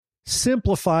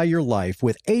Simplify your life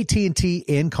with AT&T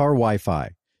in-car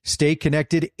Wi-Fi. Stay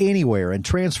connected anywhere and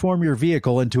transform your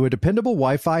vehicle into a dependable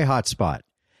Wi-Fi hotspot.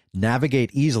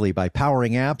 Navigate easily by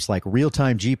powering apps like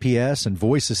real-time GPS and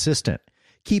voice assistant.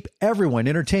 Keep everyone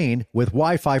entertained with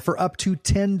Wi-Fi for up to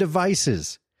 10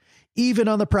 devices. Even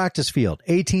on the practice field,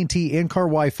 AT&T in-car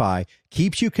Wi-Fi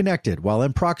keeps you connected while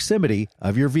in proximity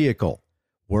of your vehicle.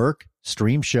 Work,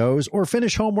 stream shows, or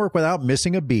finish homework without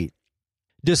missing a beat.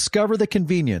 Discover the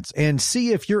convenience and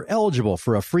see if you're eligible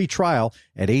for a free trial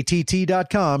at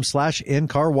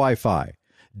att.com/in-car Wi-Fi.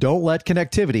 Don't let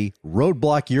connectivity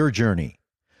roadblock your journey.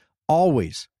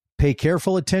 Always pay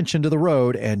careful attention to the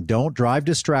road and don't drive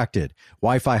distracted.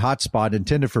 Wi-Fi hotspot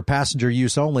intended for passenger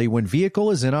use only when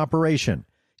vehicle is in operation.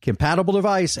 Compatible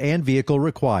device and vehicle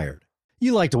required.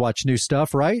 You like to watch new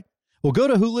stuff, right? Well, go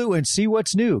to Hulu and see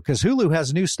what's new, because Hulu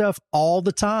has new stuff all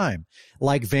the time,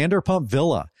 like Vanderpump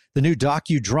Villa, the new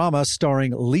docudrama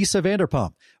starring Lisa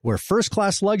Vanderpump, where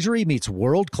first-class luxury meets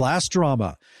world-class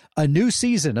drama. A new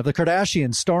season of The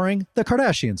Kardashians starring The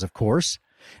Kardashians, of course.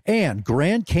 And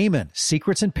Grand Cayman,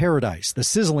 Secrets in Paradise, the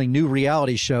sizzling new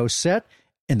reality show set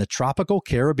in the tropical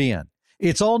Caribbean.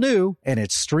 It's all new, and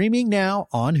it's streaming now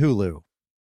on Hulu.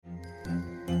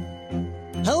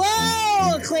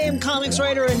 Hello, acclaimed comics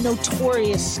writer and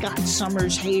notorious Scott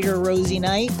Summers hater, Rosie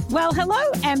Knight. Well, hello,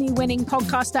 Emmy-winning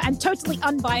podcaster and totally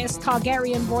unbiased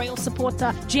Targaryen royal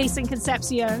supporter, Jason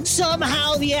Concepcion.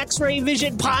 Somehow the X-Ray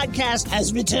Vision podcast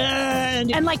has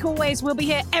returned. And like always, we'll be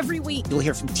here every week. You'll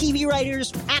hear from TV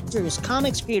writers, actors,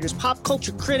 comics creators, pop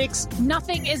culture critics.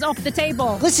 Nothing is off the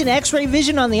table. Listen to X-Ray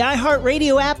Vision on the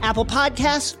iHeartRadio app, Apple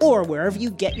Podcasts, or wherever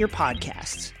you get your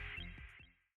podcasts.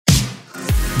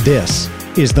 This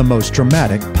is the most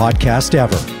dramatic podcast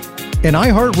ever, an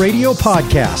iHeartRadio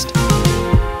podcast.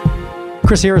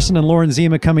 Chris Harrison and Lauren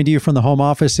Zima coming to you from the home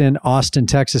office in Austin,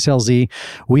 Texas, LZ.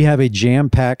 We have a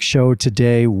jam-packed show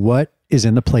today. What is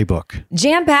in the playbook?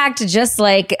 Jam-packed, just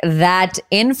like that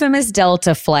infamous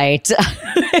Delta flight.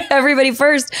 Everybody,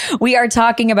 first, we are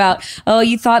talking about,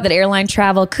 you thought that airline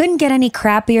travel couldn't get any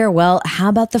crappier. Well, how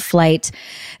about the flight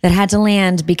that had to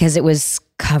land because it was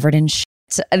covered in shit?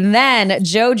 And then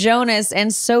Joe Jonas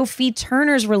and Sophie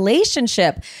Turner's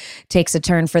relationship takes a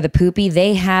turn for the poopy.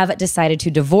 They have decided to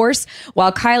divorce,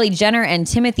 while Kylie Jenner and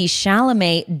Timothée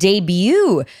Chalamet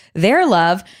debut their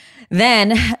love.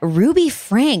 Then Ruby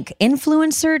Frank,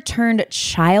 influencer turned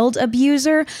child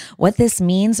abuser, what this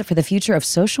means for the future of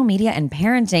social media and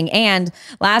parenting. And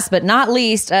last but not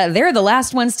least, they're the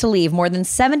last ones to leave. More than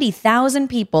 70,000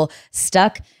 people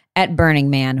stuck at Burning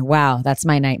Man. Wow, that's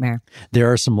my nightmare. There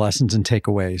are some lessons and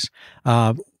takeaways.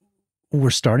 We're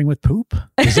starting with poop?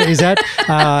 Is that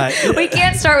We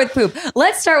can't start with poop.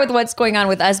 Let's start with what's going on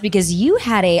with us, because you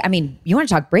had you want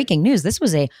to talk breaking news. This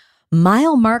was a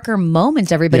mile marker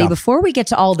moment, everybody. Yeah. Before we get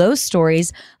to all those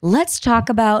stories, let's talk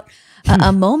about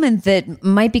a moment that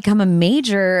might become a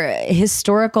major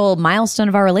historical milestone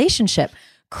of our relationship.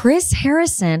 Chris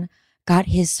Harrison got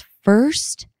his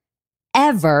first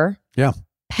ever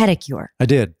pedicure. I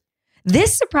did.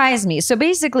 This surprised me. So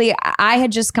basically, I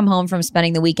had just come home from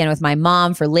spending the weekend with my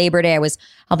mom for Labor Day. I was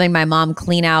helping my mom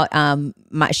clean out.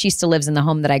 She still lives in the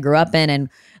home that I grew up in. And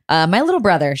my little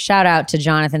brother, shout out to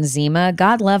Jonathan Zima,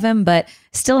 God love him, but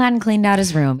still hadn't cleaned out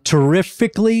his room.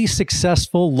 Terrifically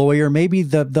successful lawyer, maybe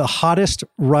the hottest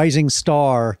rising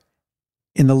star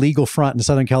in the legal front in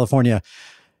Southern California.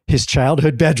 His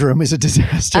childhood bedroom is a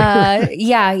disaster.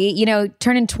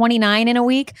 Turning 29 in a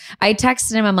week. I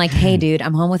texted him. I'm like, hey, dude,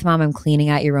 I'm home with mom. I'm cleaning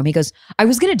out your room. He goes, I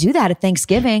was going to do that at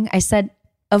Thanksgiving. I said,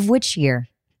 of which year?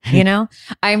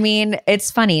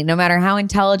 It's funny. No matter how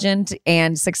intelligent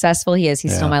and successful he is,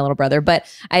 he's still my little brother.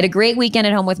 But I had a great weekend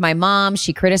at home with my mom.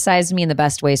 She criticized me in the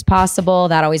best ways possible.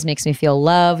 That always makes me feel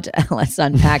loved. Let's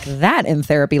unpack that in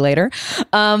therapy later.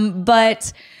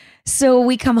 So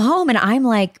we come home and I'm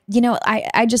like,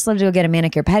 I just love to go get a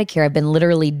manicure pedicure. I've been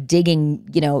literally digging,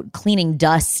 cleaning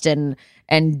dust and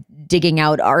digging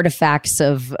out artifacts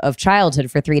of childhood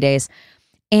for 3 days.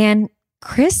 And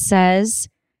Chris says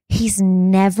he's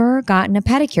never gotten a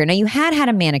pedicure. Now, you had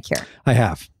a manicure. I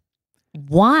have.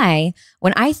 Why,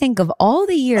 when I think of all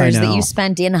the years that you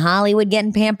spent in Hollywood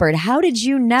getting pampered, how did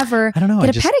you never get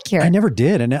a pedicure? I never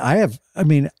did. And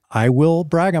I will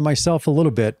brag on myself a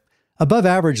little bit. Above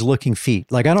average looking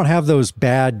feet. Like, I don't have those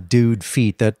bad dude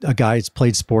feet that a guy's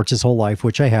played sports his whole life,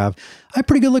 which I have. I have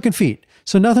pretty good looking feet.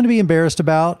 So nothing to be embarrassed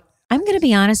about. I'm going to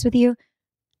be honest with you.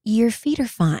 Your feet are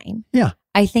fine. Yeah.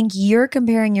 I think you're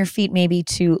comparing your feet maybe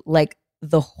to like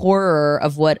the horror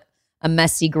of what a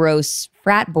messy, gross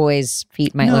frat boys'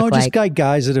 feet might No, look just like.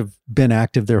 guys that have been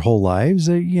active their whole lives.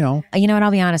 You know what?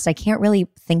 I'll be honest. I can't really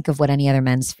think of what any other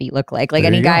men's feet look like. Like There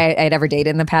any you guy I'd ever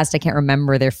dated in the past, I can't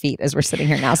remember their feet as we're sitting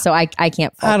here now. So I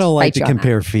can't. I don't like fight to you on that.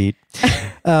 compare feet.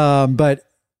 But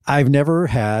I've never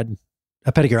had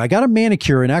a pedicure. I got a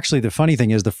manicure. And actually, the funny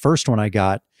thing is, the first one I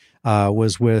got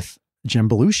was with Jim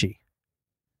Belushi.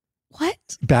 What?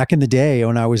 Back in the day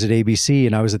when I was at ABC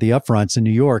and I was at the Upfronts in New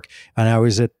York and I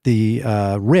was at the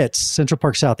Ritz, Central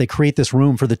Park South, they create this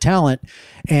room for the talent.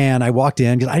 And I walked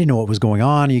in because I didn't know what was going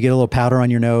on. You get a little powder on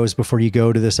your nose before you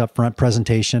go to this upfront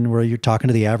presentation where you're talking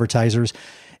to the advertisers.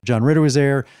 John Ritter was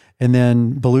there. And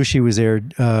then Belushi was there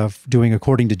doing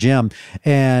According to Jim.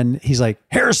 And he's like,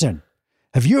 Harrison,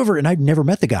 have you ever, and I've never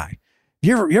met the guy.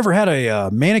 You ever had a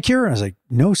manicure? And I was like,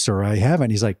 no, sir, I haven't.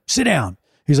 He's like, sit down.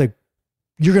 He's like,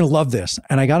 you're going to love this.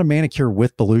 And I got a manicure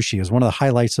with Belushi. It was one of the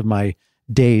highlights of my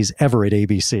days ever at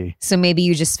ABC. So maybe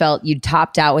you just felt you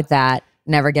topped out with that.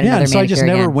 Never get another So I just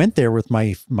manicure never again. went there with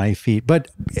my feet. But,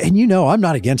 and I'm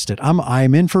not against it.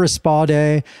 I'm in for a spa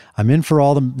day. I'm in for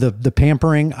all the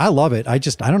pampering. I love it. I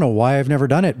don't know why I've never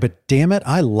done it, but damn it,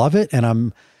 I love it.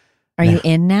 And Are you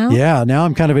in now? Yeah, now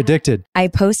I'm kind of addicted. I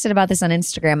posted about this on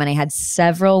Instagram and I had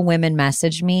several women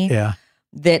message me Yeah.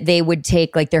 that they would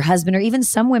take like their husband, or even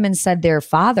some women said their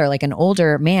father, like an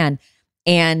older man,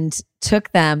 and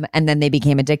took them, and then they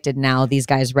became addicted. Now these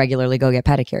guys regularly go get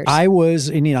pedicures.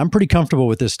 I'm pretty comfortable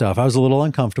with this stuff. I was a little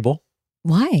uncomfortable.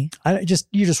 Why?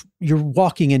 You're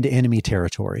walking into enemy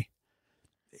territory.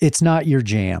 It's not your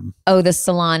jam. Oh, the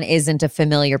salon isn't a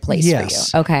familiar place Yes.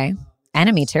 for you. Okay.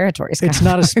 Enemy territory. It's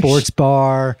not a sports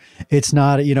bar. It's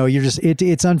not,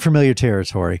 it's unfamiliar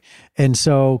territory. And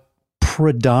so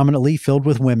predominantly filled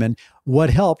with women. What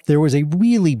helped, there was a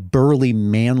really burly,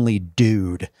 manly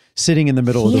dude sitting in the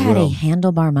middle of the room. He had a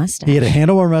handlebar mustache. He had a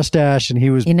handlebar mustache and he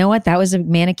was, You know what? That was a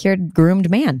manicured, groomed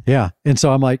man. yeah. And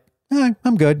so I'm like,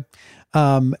 I'm good.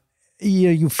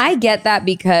 I get that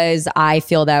because I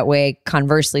feel that way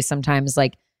conversely sometimes.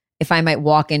 Like if I might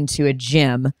walk into a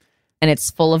gym and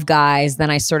it's full of guys, then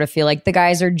I sort of feel like the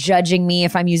guys are judging me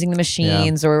if I'm using the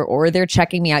machines or they're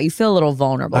checking me out. You feel a little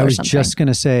vulnerable I or was something. just going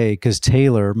to say, because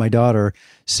Taylor, my daughter,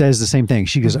 says the same thing.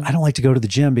 She goes, I don't like to go to the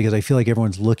gym because I feel like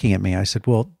everyone's looking at me. I said,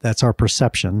 well, that's our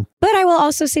perception. But I will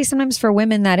also say sometimes for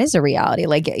women, that is a reality.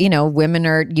 Like,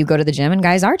 women you go to the gym and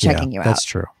guys are checking you out. That's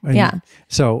true. And Yeah.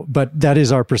 So, but that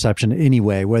is our perception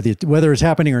anyway, whether it's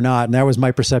happening or not. And that was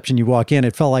my perception. You walk in,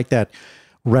 it felt like that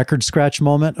record scratch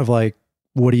moment of like,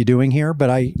 what are you doing here? But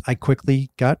I quickly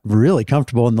got really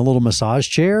comfortable in the little massage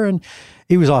chair and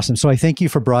it was awesome. So I thank you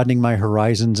for broadening my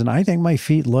horizons. And I think my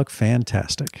feet look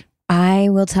fantastic. I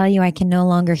will tell you, I can no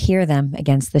longer hear them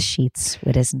against the sheets,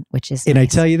 which is And I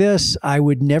nice. tell you this, I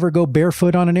would never go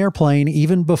barefoot on an airplane,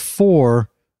 even before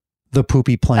the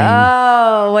poopy plane.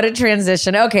 Oh, what a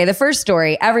transition. Okay, the first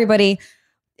story. Everybody,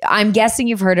 I'm guessing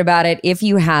you've heard about it. If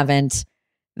you haven't,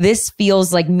 this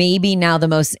feels like maybe now the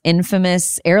most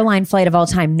infamous airline flight of all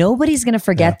time. Nobody's going to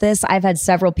forget this. I've had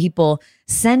several people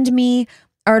send me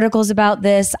articles about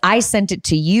this. I sent it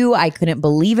to you. I couldn't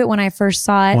believe it when I first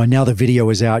saw it. Well, now the video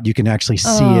is out. You can actually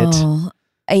see it.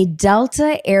 A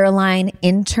Delta Airline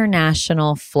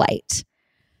international flight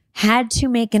had to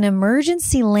make an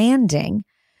emergency landing.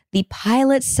 The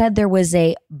pilot said there was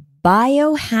a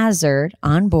biohazard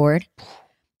on board.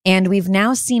 And we've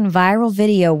now seen viral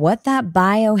video. What that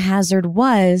biohazard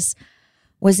was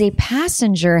a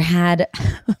passenger had,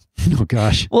 Oh,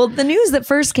 gosh. well, the news that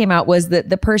first came out was that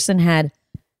the person had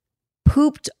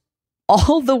pooped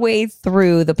all the way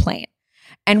through the plane.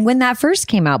 And when that first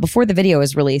came out, before the video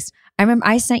was released, I remember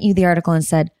I sent you the article and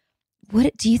said,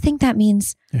 what do you think that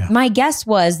means? Yeah. My guess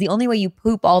was the only way you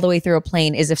poop all the way through a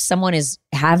plane is if someone is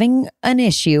having an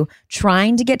issue,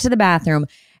 trying to get to the bathroom,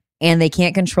 and they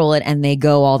can't control it and they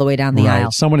go all the way down the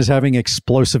aisle. Someone is having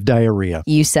explosive diarrhea.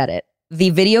 You said it.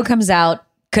 The video comes out,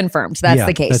 confirmed. That's Yeah,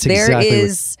 the case. that's There exactly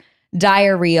is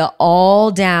diarrhea all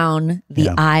down the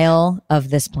aisle of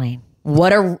this plane.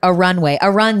 What a runway, a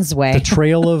runsway. The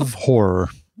trail of horror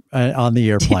on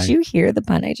the airplane. Did you hear the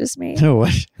pun I just made? No,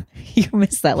 what? You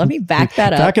missed that. Let me back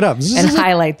that up. Back it up. And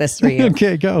highlight this for you.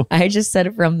 Okay, go. I just said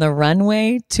it from the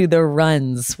runway to the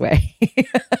runsway.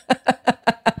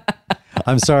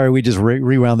 I'm sorry, we just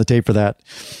rewound the tape for that.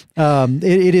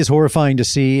 It is horrifying to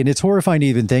see, and it's horrifying to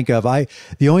even think of.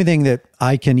 The only thing that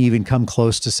I can even come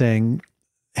close to saying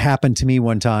happened to me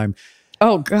one time.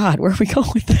 Oh God, where are we going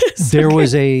with this? There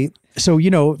was so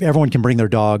everyone can bring their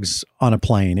dogs on a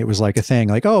plane. It was like a thing,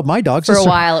 like, oh, my dog's For a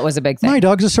while, it was a big thing. My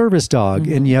dog's a service dog.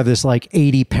 And you have this like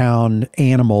 80-pound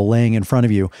animal laying in front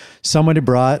of you. Someone had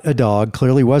brought a dog,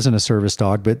 clearly wasn't a service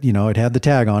dog, but it had the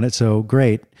tag on it. So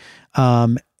great.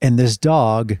 And this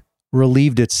dog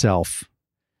relieved itself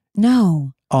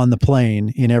No. on the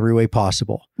plane in every way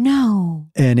possible. No.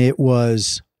 And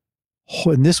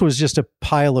and this was just a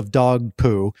pile of dog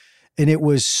poo, and it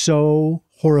was so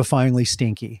horrifyingly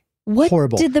stinky. What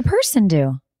Horrible. did the person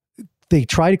do? They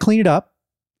try to clean it up,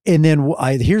 and then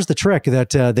here's the trick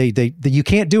that you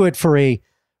can't do it for a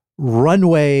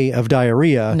runway of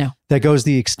diarrhea No. that goes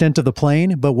the extent of the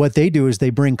plane. But what they do is they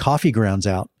bring coffee grounds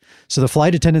out. So the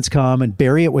flight attendants come and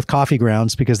bury it with coffee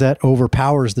grounds because that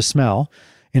overpowers the smell.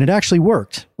 And it actually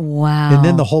worked. Wow. And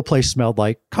then the whole place smelled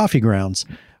like coffee grounds,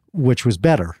 which was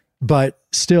better. But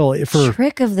still,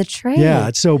 trick of the trade. yeah.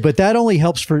 So, but that only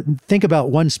helps think about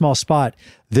one small spot.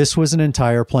 This was an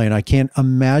entire plane. I can't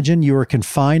imagine you were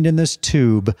confined in this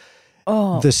tube.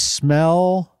 Oh. The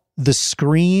smell, the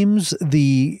screams,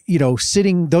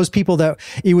 sitting, those people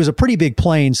it was a pretty big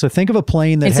plane. So think of a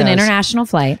plane that It's an international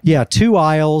flight. Yeah, 2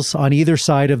 aisles on either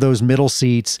side of those middle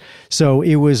seats. So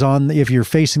it was if you're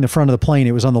facing the front of the plane,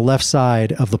 it was on the left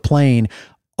side of the plane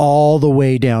all the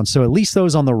way down. So at least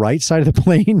those on the right side of the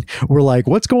plane were like,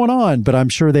 what's going on? But I'm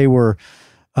sure they were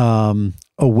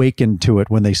awakened to it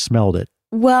when they smelled it.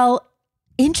 Well,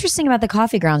 interesting about the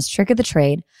coffee grounds, trick of the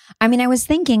trade. I mean, I was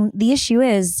thinking the issue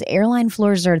is airline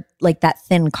floors are like that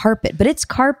thin carpet, but it's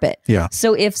carpet. Yeah.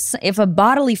 So if a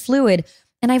bodily fluid,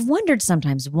 and I've wondered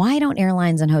sometimes, why don't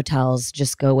airlines and hotels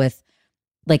just go with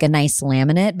like a nice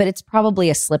laminate? But it's probably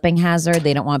a slipping hazard.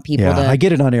 They don't want people Yeah, to I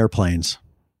get it on airplanes.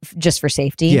 just for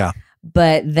safety. Yeah.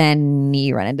 But then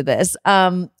you run into this. You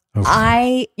run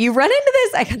into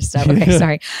this. I gotta stop. Okay,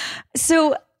 sorry.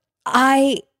 So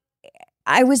I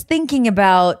was thinking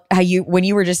about how when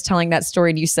you were just telling that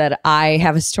story and you said, I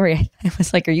have a story. I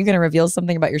was like, are you going to reveal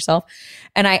something about yourself?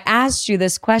 And I asked you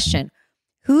this question.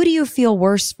 Who do you feel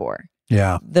worse for?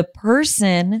 Yeah. The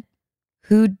person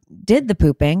who did the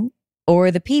pooping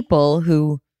or the people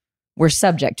who were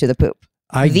subject to the poop?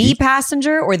 The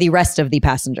passenger or the rest of the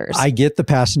passengers? I get the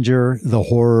passenger, the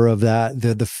horror of that,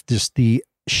 just the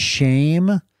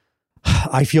shame.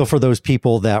 I feel for those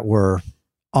people that were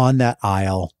on that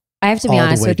aisle. I have to be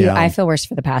honest with you. I feel worse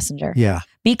for the passenger. Yeah.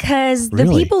 Because the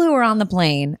people who were on the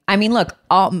plane, I mean, look,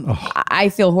 I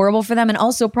feel horrible for them. And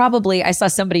also probably I saw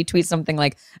somebody tweet something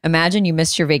like, imagine you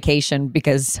missed your vacation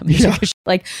because somebody took a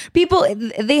like people,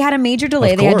 they had a major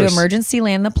delay. They had to emergency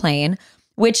land the plane,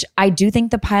 which I do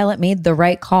think the pilot made the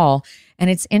right call.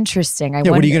 And it's interesting. What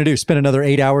are you going to do? Spend another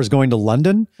 8 hours going to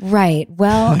London? Right.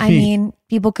 Well, I mean,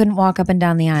 people couldn't walk up and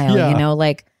down the aisle,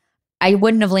 like I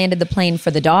wouldn't have landed the plane for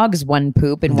the dog's one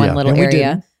poop in one little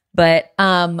area. But,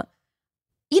 listen,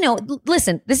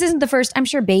 this isn't the first. I'm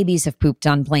sure babies have pooped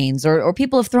on planes or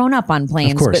people have thrown up on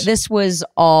planes, but this was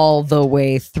all the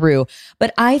way through.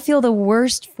 But I feel the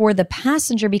worst for the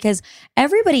passenger because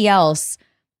everybody else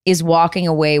is walking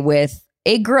away with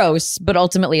a gross, but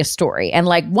ultimately a story. And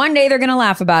like one day they're going to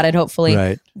laugh about it, hopefully.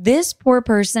 Right. This poor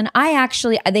person,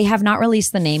 they have not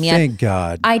released the name yet. Thank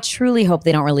God. I truly hope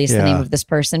they don't release the name of this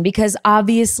person because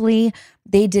obviously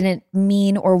they didn't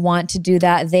mean or want to do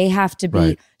that. They have to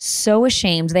be so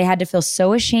ashamed. They had to feel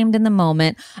so ashamed in the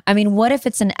moment. I mean, what if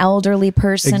it's an elderly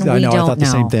person? I don't know. I thought the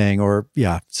same thing.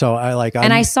 So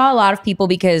and I saw a lot of people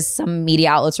because some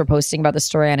media outlets were posting about the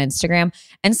story on Instagram.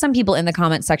 And some people in the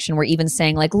comment section were even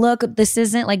saying like, look, this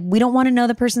isn't like, we don't want to know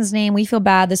the person's name. We feel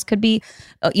bad. This could be,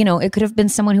 it could have been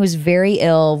someone who was very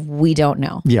ill. We don't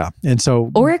know. Yeah. And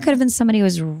so. Or it could have been somebody who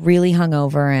was really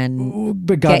hungover and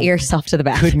get yourself to the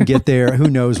bathroom. Couldn't get there. Who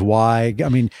knows why? I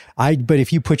mean, but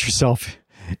if you put yourself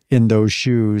in those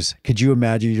shoes, could you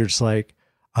imagine you're just like,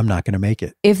 I'm not going to make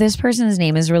it. If this person's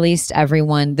name is released,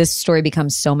 this story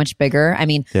becomes so much bigger. I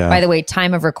mean, by the way,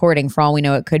 time of recording, for all we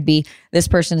know, it could be this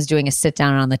person's doing a sit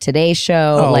down on the Today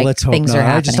Show. Oh, let's hope things not. are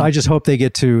happening. I just hope they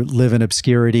get to live in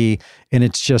obscurity. And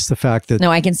it's just the fact that.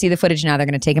 No, I can see the footage now. They're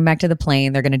going to take them back to the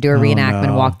plane. They're going to do a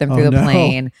reenactment, walk them through the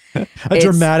plane. A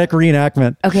dramatic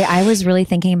reenactment. Okay, I was really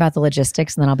thinking about the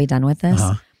logistics and then I'll be done with this.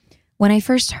 When I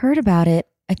first heard about it,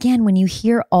 again, when you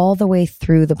hear all the way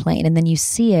through the plane and then you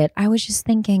see it, I was just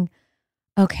thinking,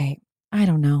 okay, I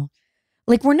don't know.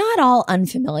 Like, we're not all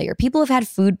unfamiliar. People have had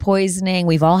food poisoning.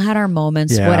 We've all had our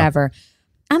moments, whatever.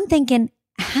 I'm thinking,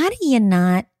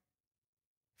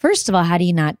 first of all, how do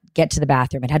you not get to the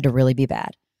bathroom? It had to really be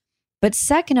bad. But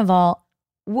second of all,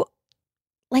 I'm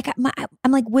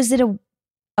like, was it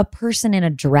a person in a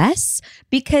dress?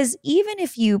 Because even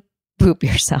if you poop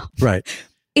yourself, right,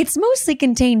 it's mostly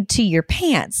contained to your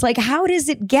pants. Like, how does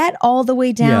it get all the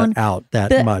way down? Out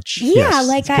that much. Yeah,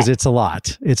 because it's a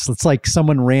lot. It's like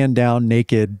someone ran down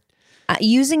naked.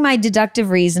 Using my deductive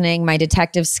reasoning, my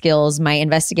detective skills, my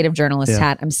investigative journalist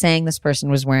hat, I'm saying this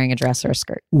person was wearing a dress or a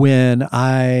skirt. When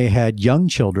I had young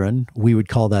children, we would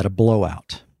call that a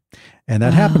blowout. And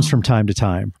that happens from time to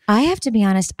time. I have to be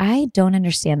honest, I don't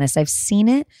understand this. I've seen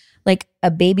it like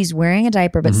a baby's wearing a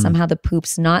diaper, but somehow the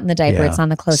poop's not in the diaper. It's on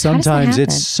the clothes. Sometimes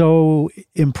it's so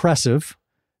impressive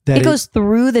that it goes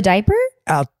through the diaper?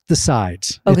 Out the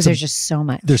sides. Oh, because there's just so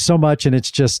much. There's so much and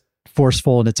it's just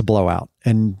forceful and it's a blowout.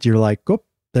 And you're like, oh,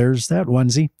 there's that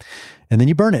onesie. And then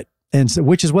you burn it. And so,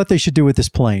 which is what they should do with this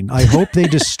plane. I hope they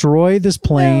destroy this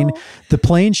plane. No. The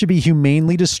plane should be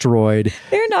humanely destroyed.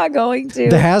 They're not going to.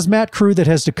 The hazmat crew that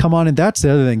has to come on, and that's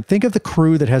the other thing. Think of the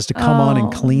crew that has to come on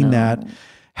and clean that.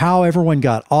 How everyone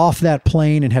got off that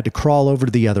plane and had to crawl over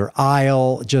to the other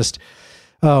aisle. Just,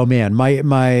 oh man,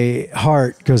 my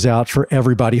heart goes out for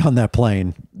everybody on that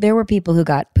plane. There were people who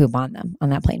got poop on them on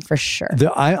that plane for sure.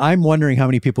 I'm wondering how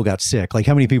many people got sick. Like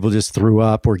how many people just threw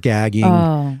up or gagging.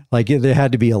 Oh. Like there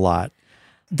had to be a lot.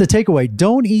 The takeaway,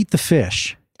 don't eat the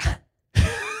fish.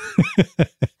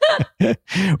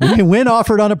 When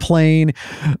offered on a plane,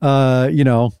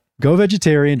 go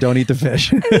vegetarian, don't eat the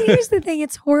fish. I mean, here's the thing.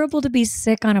 It's horrible to be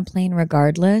sick on a plane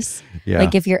regardless. Yeah.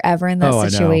 Like if you're ever in that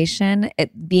situation,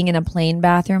 being in a plane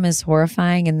bathroom is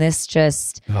horrifying. And this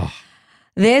just,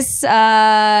 this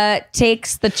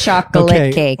takes the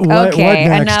chocolate cake. What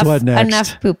next?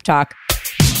 Enough poop talk.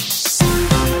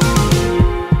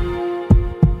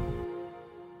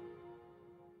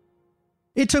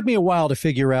 It took me a while to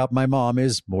figure out my mom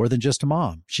is more than just a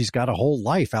mom. She's got a whole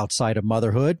life outside of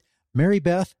motherhood. Mary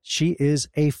Beth, she is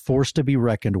a force to be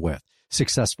reckoned with.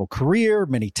 Successful career,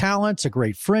 many talents, a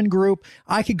great friend group.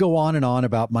 I could go on and on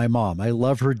about my mom. I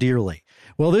love her dearly.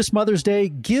 Well, this Mother's Day,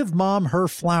 give mom her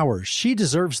flowers. She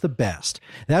deserves the best.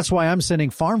 That's why I'm sending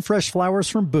farm fresh flowers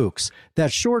from Bouqs.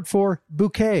 That's short for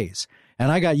bouquets.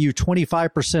 And I got you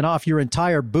 25% off your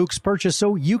entire Bouqs purchase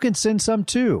so you can send some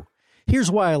too.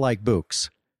 Here's why I like Bouqs.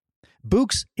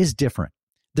 Bouqs is different.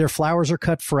 Their flowers are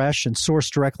cut fresh and sourced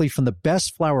directly from the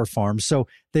best flower farms, so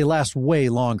they last way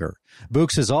longer.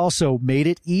 Bouqs has also made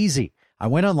it easy. I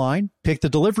went online, picked the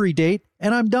delivery date,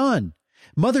 and I'm done.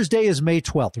 Mother's Day is May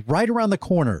 12th, right around the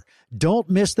corner. Don't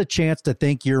miss the chance to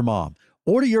thank your mom.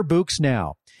 Order your Bouqs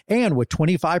now. And with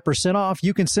 25% off,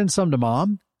 you can send some to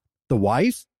mom, the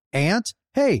wife, aunt,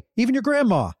 hey, even your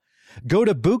grandma. Go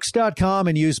to Bouqs.com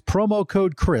and use promo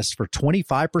code Chris for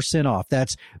 25% off.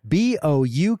 That's BOUQS.com,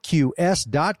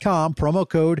 promo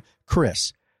code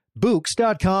Chris.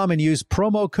 Bouqs.com and use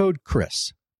promo code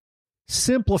Chris.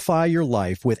 Simplify your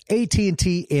life with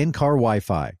AT&T in-car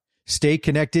Wi-Fi. Stay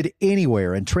connected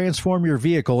anywhere and transform your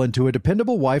vehicle into a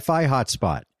dependable Wi-Fi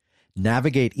hotspot.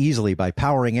 Navigate easily by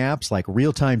powering apps like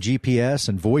real-time GPS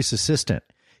and voice assistant.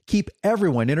 Keep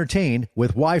everyone entertained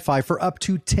with Wi-Fi for up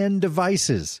to 10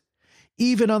 devices.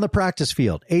 Even on the practice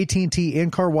field, AT&T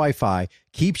in-car Wi-Fi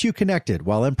keeps you connected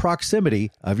while in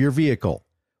proximity of your vehicle.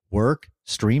 Work,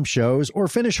 stream shows, or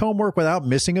finish homework without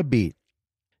missing a beat.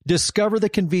 Discover the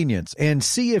convenience and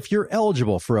see if you're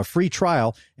eligible for a free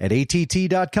trial at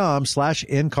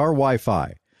att.com/in-car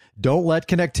Wi-Fi. Don't let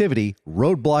connectivity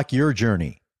roadblock your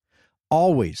journey.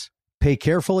 Always pay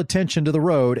careful attention to the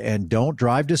road and don't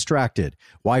drive distracted.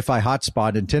 Wi-Fi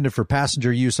hotspot intended for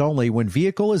passenger use only when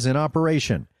vehicle is in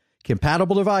operation.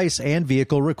 Compatible device and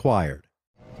vehicle required.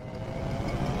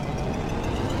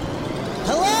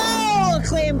 Hello,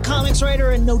 acclaimed comics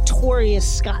writer and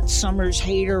notorious Scott Summers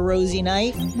hater, Rosie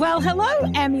Knight. Well,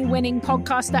 hello, Emmy-winning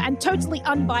podcaster and totally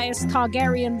unbiased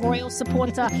Targaryen royal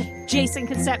supporter, Jason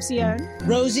Concepcion.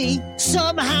 Rosie,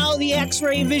 somehow the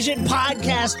X-Ray Vision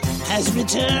podcast has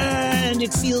returned.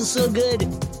 It feels so good.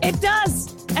 It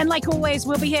does. And like always,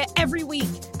 we'll be here every week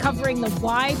covering the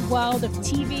wide world of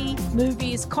TV,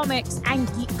 movies, comics, and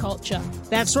geek culture.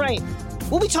 That's right.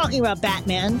 We'll be talking about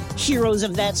Batman, heroes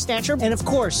of that stature, and of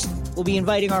course, we'll be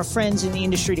inviting our friends in the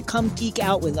industry to come geek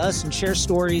out with us and share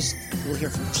stories. We'll hear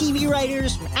from TV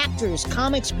writers, from actors,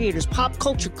 comics creators, pop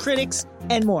culture critics,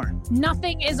 and more.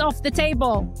 Nothing is off the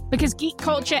table because geek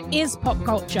culture is pop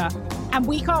culture, and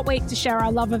we can't wait to share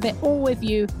our love of it all with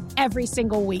you every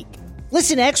single week.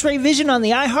 Listen to X-Ray Vision on the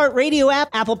iHeartRadio app,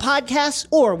 Apple Podcasts,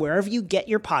 or wherever you get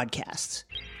your podcasts.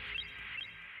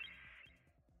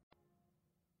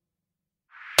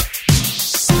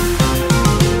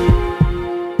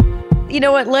 You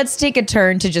know what? Let's take a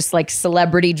turn to just like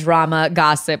celebrity drama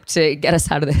gossip to get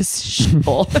us out of this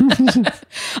shithole.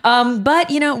 But,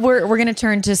 we're going to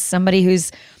turn to somebody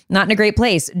who's not in a great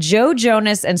place. Joe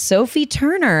Jonas and Sophie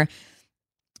Turner.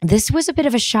 This was a bit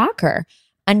of a shocker.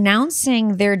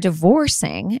 Announcing they're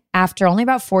divorcing after only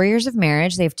about 4 years of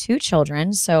marriage. They have 2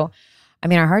 children. So,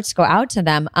 our hearts go out to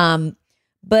them.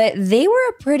 but they were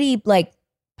a pretty like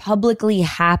publicly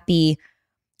happy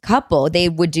couple. They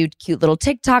would do cute little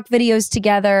TikTok videos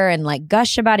together and like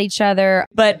gush about each other.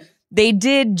 But they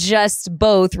did just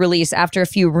both release, after a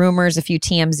few rumors, a few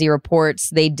TMZ reports,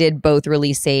 they did both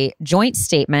release a joint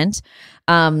statement.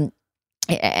 And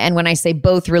when I say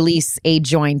both release a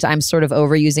joint, I'm sort of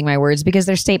overusing my words because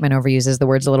their statement overuses the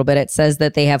words a little bit. It says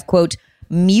that they have, quote,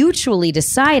 mutually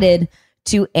decided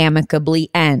to amicably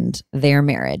end their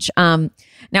marriage. Now,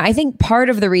 I think part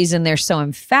of the reason they're so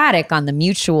emphatic on the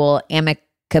mutual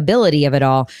amicability of it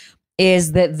all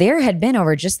is that there had been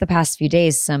over just the past few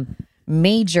days some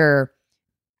major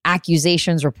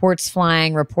accusations, reports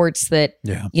flying, reports that,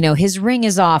 you know, his ring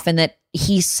is off and that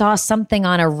he saw something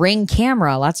on a Ring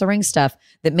camera, lots of Ring stuff,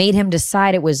 that made him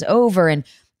decide it was over.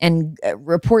 And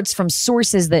reports from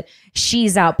sources that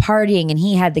she's out partying and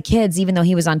he had the kids, even though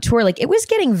he was on tour. Like, it was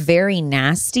getting very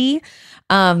nasty.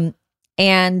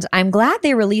 And I'm glad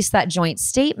they released that joint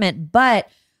statement, but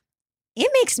it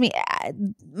makes me,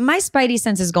 my spidey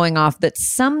sense is going off that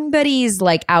somebody's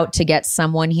like out to get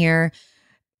someone here,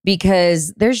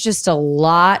 because there's just a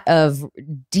lot of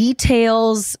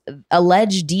details,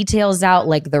 alleged details out,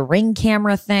 like the Ring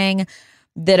camera thing,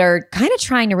 that are kind of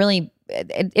trying to really,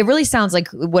 it really sounds like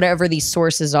whatever these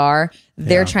sources are,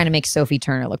 they're trying to make Sophie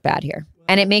Turner look bad here.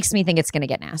 And it makes me think it's going to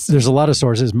get nasty. There's a lot of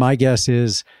sources. My guess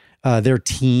is their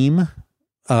team,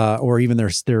 or even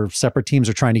their separate teams,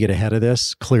 are trying to get ahead of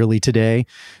this clearly today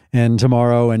and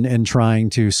tomorrow, and trying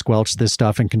to squelch this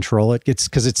stuff and control it. It's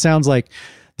because it sounds like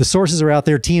the sources are out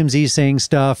there, TMZ saying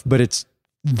stuff, but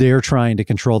they're trying to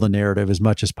control the narrative as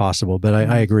much as possible. But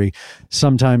I agree.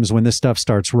 Sometimes when this stuff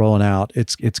starts rolling out,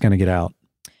 it's going to get out.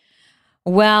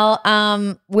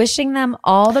 Well, wishing them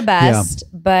all the best.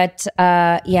 Yeah. But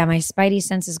my spidey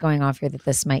sense is going off here that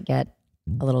this might get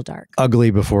a little dark.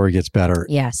 Ugly before it gets better.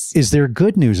 Yes. Is there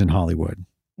good news in Hollywood?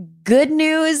 Good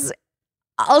news.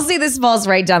 I'll say this falls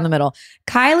right down the middle.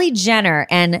 Kylie Jenner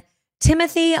and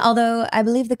Timothy, although I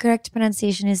believe the correct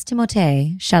pronunciation is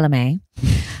Timothée Chalamet.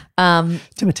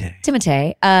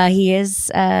 Timothée. He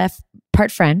is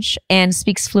part French and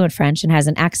speaks fluent French and has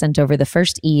an accent over the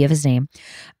first E of his name.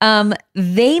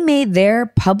 They made their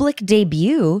public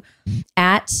debut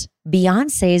at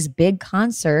Beyonce's big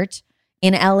concert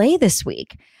in LA this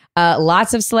week.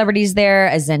 Lots of celebrities there,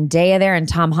 a Zendaya there, and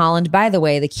Tom Holland. By the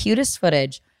way, the cutest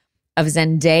footage of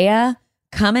Zendaya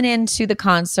coming into the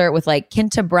concert with like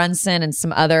Quinta Brunson and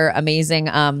some other amazing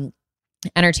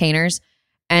entertainers,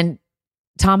 and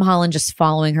Tom Holland just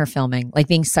following her filming, like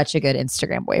being such a good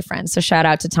Instagram boyfriend. So shout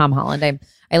out to Tom Holland.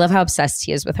 I love how obsessed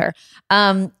he is with her.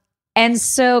 And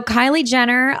so Kylie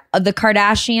Jenner, the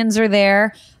Kardashians are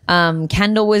there.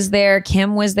 Kendall was there.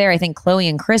 Kim was there. I think Khloe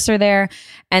and Kris are there.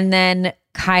 And then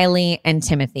Kylie and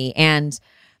Timothy. And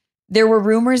there were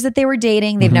rumors that they were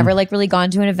dating. They've never like really gone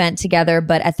to an event together,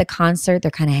 but at the concert,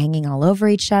 they're kind of hanging all over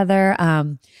each other.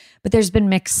 But there's been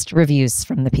mixed reviews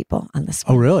from the people on this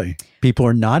one. Oh, really? People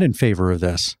are not in favor of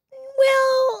this.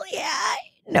 Well, yeah,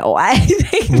 no, I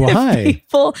think why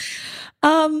people,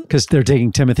 because they're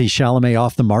taking Timothée Chalamet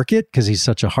off the market because he's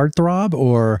such a heartthrob,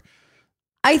 or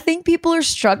I think people are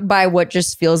struck by what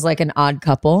just feels like an odd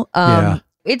couple.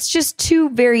 It's just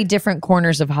two very different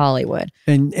corners of Hollywood.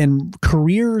 And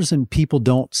careers and people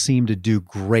don't seem to do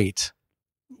great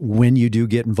when you do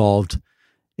get involved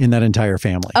in that entire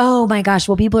family. Oh my gosh.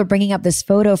 Well, people are bringing up this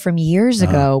photo from years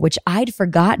ago, which I'd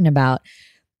forgotten about.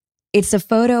 It's a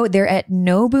photo. They're at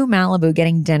Nobu Malibu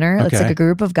getting dinner. Okay. It's like a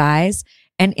group of guys.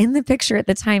 And in the picture at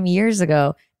the time years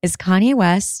ago is Kanye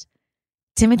West,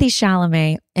 Timothée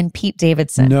Chalamet, and Pete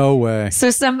Davidson. No way. So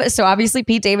obviously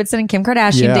Pete Davidson and Kim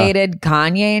Kardashian dated,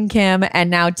 Kanye and Kim, and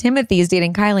now Timothy is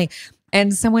dating Kylie.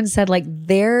 And someone said like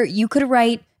you could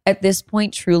write at this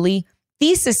point truly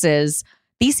theses,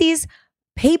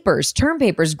 papers, term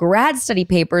papers, grad study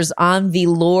papers on the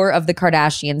lore of the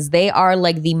Kardashians. They are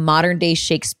like the modern day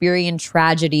Shakespearean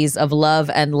tragedies of love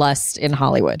and lust in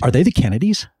Hollywood. Are they the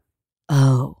Kennedys?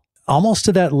 Oh. Almost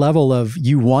to that level of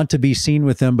you want to be seen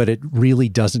with them, but it really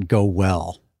doesn't go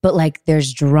well. But like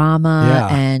there's drama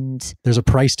and there's a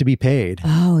price to be paid.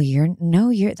 Oh,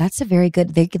 that's a very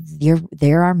good,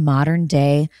 there are modern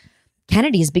day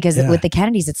Kennedys, because with the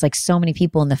Kennedys, it's like so many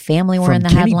people in the family were in the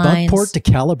Kenny headlines. Bunkport to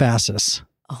Calabasas.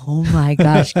 Oh my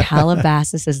gosh.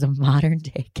 Calabasas is the modern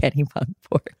day Kenny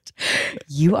Bunkport.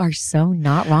 You are so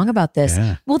not wrong about this.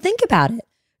 Yeah. Well, think about it.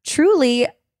 Truly,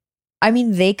 I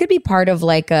mean, they could be part of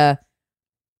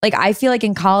I feel like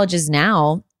in colleges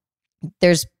now,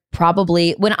 there's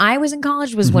probably, when I was in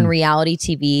college was when reality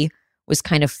TV was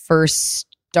kind of first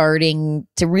starting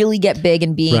to really get big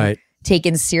and being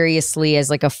taken seriously as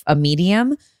like a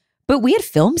medium. But we had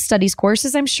film studies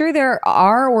courses. I'm sure there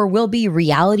are or will be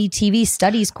reality TV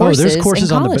studies courses. There's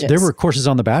courses in on colleges. there were courses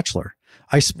on The Bachelor.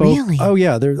 I spoke. Really? Oh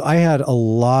yeah, I had a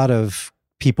lot of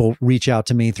people reach out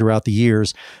to me throughout the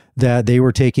years that they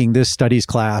were taking this studies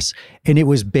class, and it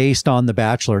was based on The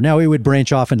Bachelor. Now it would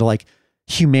branch off into like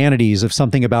humanities of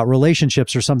something about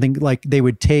relationships or something, like they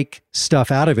would take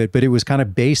stuff out of it, but it was kind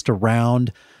of based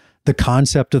around the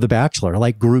concept of The Bachelor,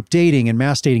 like group dating and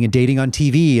mass dating and dating on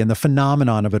TV and the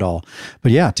phenomenon of it all.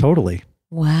 But yeah, totally.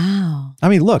 Wow. I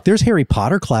mean, look, there's Harry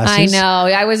Potter classes. I know.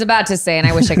 I was about to say, and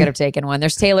I wish I could have taken one.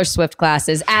 There's Taylor Swift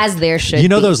classes, as there should be. You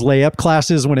know those layup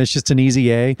classes when it's just an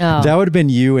easy A? Oh. That would have been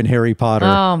you and Harry Potter.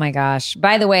 Oh my gosh.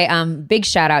 By the way, big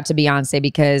shout out to Beyonce,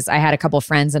 because I had a couple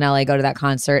friends in LA go to that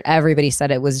concert. Everybody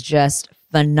said it was just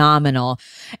phenomenal.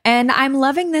 And I'm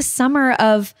loving this summer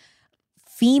of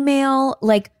female,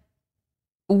 like,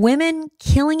 women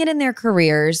killing it in their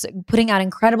careers, putting out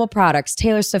incredible products.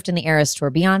 Taylor Swift in the Eras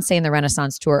Tour, Beyonce in the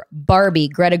Renaissance Tour, Barbie,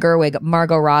 Greta Gerwig,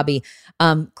 Margot Robbie,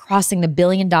 crossing the $1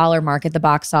 billion mark at the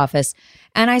box office.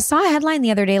 And I saw a headline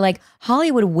the other day, like,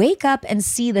 Hollywood, wake up and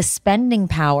see the spending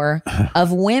power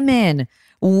of women.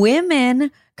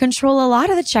 Women control a lot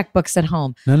of the checkbooks at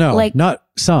home. No, like, not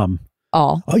some.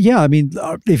 All. Oh yeah, I mean,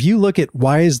 if you look at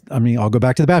I'll go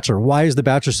back to The Bachelor. Why is The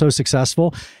Bachelor so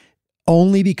successful?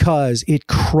 Only because it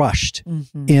crushed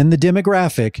in the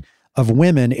demographic of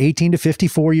women 18 to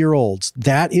 54-year-olds.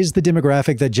 That is the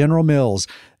demographic that General Mills,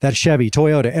 that Chevy,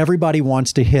 Toyota, everybody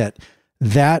wants to hit.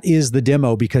 That is the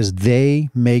demo, because they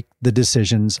make the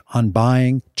decisions on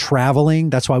buying,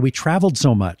 traveling. That's why we traveled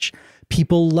so much.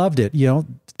 People loved it. You know,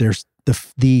 there's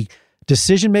the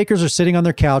decision makers are sitting on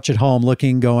their couch at home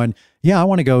looking, going, yeah, I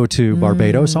want to go to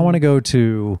Barbados. I want to go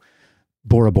to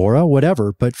Bora Bora,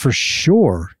 whatever. But for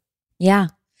sure. Yeah.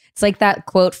 It's like that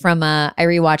quote from, I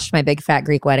rewatched My Big Fat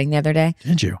Greek Wedding the other day.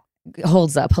 Did you?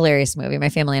 Holds up. Hilarious movie. My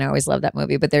family and I always loved that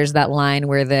movie. But there's that line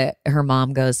where her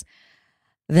mom goes,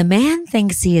 the man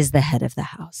thinks he is the head of the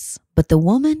house, but the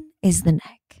woman is the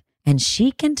neck, and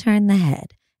she can turn the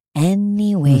head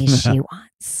any way she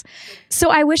wants. So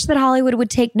I wish that Hollywood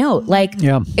would take note. Like,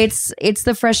 it's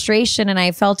the frustration, and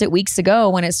I felt it weeks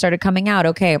ago when it started coming out.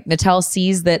 Okay, Mattel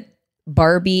sees that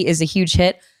Barbie is a huge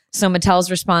hit. So Mattel's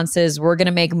response is, we're going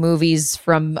to make movies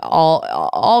from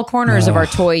all corners of our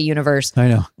toy universe. I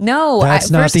know. No. That's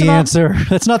not the answer.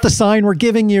 That's not the sign we're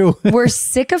giving you. We're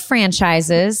sick of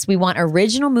franchises. We want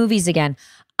original movies again.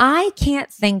 I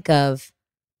can't think of,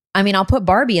 I'll put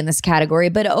Barbie in this category,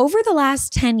 but over the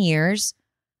last 10 years,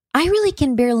 I really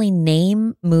can barely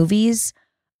name movies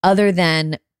other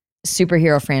than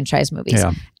superhero franchise movies.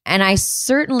 Yeah. And I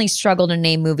certainly struggle to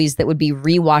name movies that would be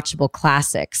rewatchable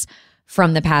classics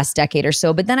from the past decade or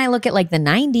so. But then I look at like the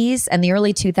 90s and the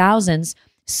early 2000s,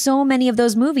 so many of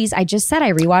those movies, I just said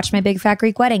I rewatched My Big Fat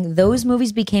Greek Wedding. Those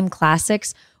movies became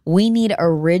classics. We need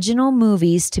original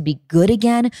movies to be good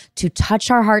again, to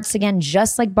touch our hearts again,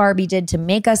 just like Barbie did, to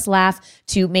make us laugh,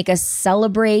 to make us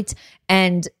celebrate.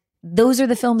 And those are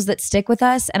the films that stick with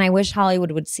us. And I wish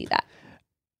Hollywood would see that.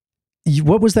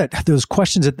 What was that? Those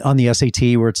questions on the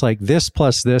SAT where it's like this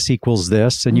plus this equals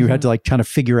this. And you had to like kind of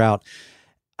figure out,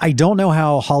 I don't know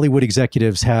how Hollywood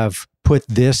executives have put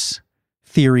this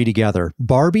theory together.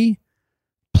 Barbie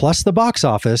plus the box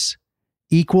office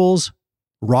equals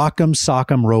Rock'em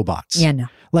Sock'em Robots. Yeah, no.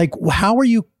 Like, how are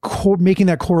you making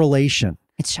that correlation?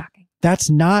 It's shocking.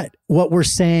 That's not what we're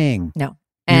saying. No.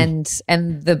 And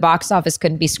the box office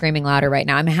couldn't be screaming louder right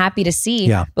now. I'm happy to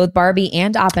see both Barbie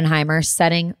and Oppenheimer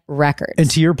setting records. And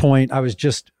to your point, I was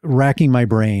just racking my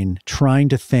brain trying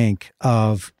to think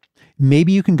of,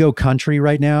 maybe you can go country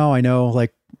right now. I know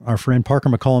like our friend Parker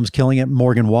McCollum's killing it,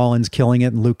 Morgan Wallen's killing it,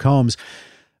 and Luke Combs.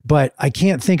 But I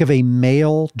can't think of a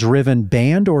male-driven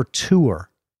band or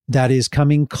tour that is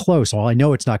coming close. Well, I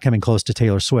know it's not coming close to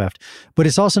Taylor Swift, but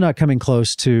it's also not coming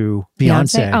close to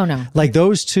Beyonce. Oh, no. Like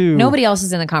those two. Nobody else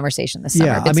is in the conversation this summer.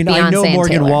 Yeah, It's Beyonce I know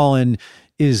Morgan and Taylor. Wallen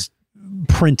is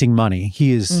printing money.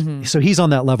 He is, so he's on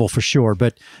that level for sure.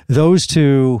 But those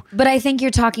two. But I think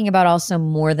you're talking about also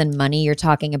more than money. You're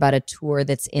talking about a tour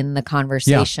that's in the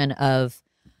conversation of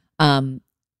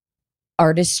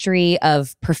artistry,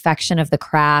 of perfection of the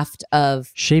craft,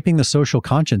 of shaping the social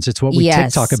conscience. It's what we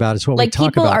TikTok about. It's what we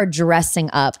talk about. People are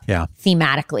dressing up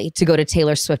thematically to go to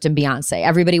Taylor Swift and Beyonce.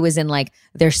 Everybody was in like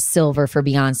their silver for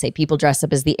Beyonce. People dress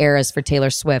up as the Eras for Taylor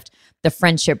Swift. The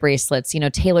friendship bracelets,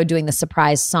 Taylor doing the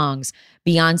surprise songs,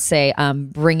 Beyonce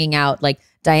bringing out like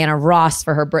Diana Ross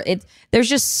for her birth. There's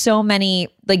just so many,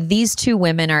 like these two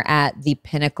women are at the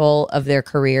pinnacle of their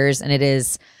careers. And it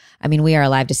is, we are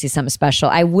alive to see something special.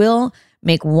 I will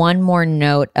make one more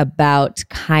note about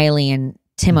Kylie and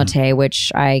Timothée,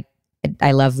 which I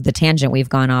I love the tangent we've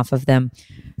gone off of them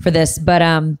for this, but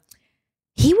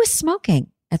he was smoking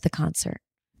at the concert.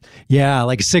 Yeah,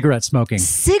 like cigarette smoking.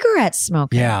 Cigarette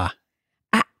smoking. Yeah.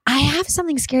 I have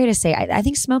something scary to say. I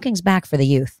think smoking's back for the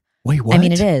youth. Wait, what? I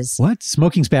mean, it is. What?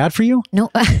 Smoking's bad for you? No.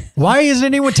 Why isn't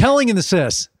anyone telling you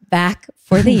this? Back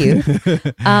for the youth.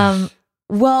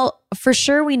 Well, for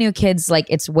sure we knew kids, like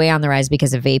it's way on the rise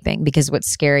because of vaping. Because what's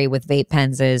scary with vape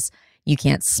pens is you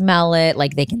can't smell it.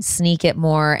 Like they can sneak it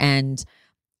more. And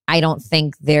I don't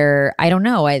think I don't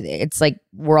know. It's like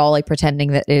we're all like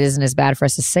pretending that it isn't as bad for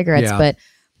us as cigarettes. Yeah. But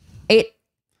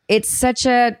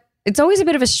it's always a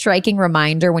bit of a striking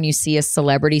reminder when you see a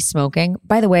celebrity smoking.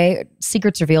 By the way,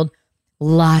 secrets revealed,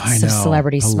 lots of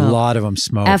celebrities smoke. A lot of them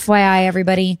smoke. FYI,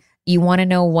 everybody, you want to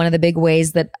know one of the big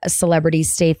ways that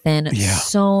celebrities stay thin? Yeah.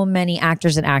 So many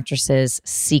actors and actresses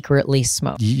secretly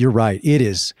smoke. You're right. It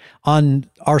is. On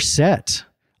our set,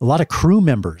 a lot of crew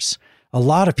members, a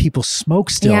lot of people smoke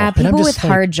still. Yeah, And people I'm just with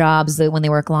hard jobs that when they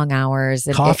work long hours.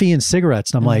 Coffee and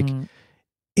cigarettes. And I'm like,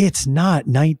 it's not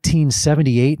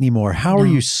 1978 anymore. How are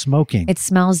you smoking? It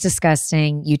smells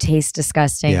disgusting. You taste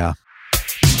disgusting. Yeah.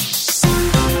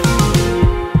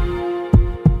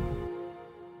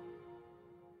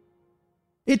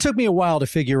 It took me a while to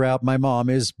figure out my mom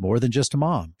is more than just a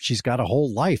mom. She's got a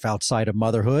whole life outside of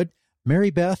motherhood.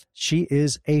 Mary Beth, she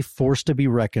is a force to be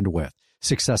reckoned with.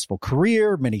 Successful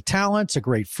career, many talents, a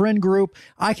great friend group.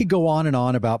 I could go on and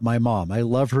on about my mom. I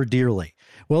love her dearly.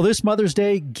 Well, this Mother's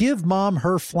Day, give Mom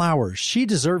her flowers. She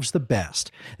deserves the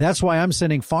best. That's why I'm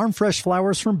sending farm fresh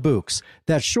flowers from Bouqs.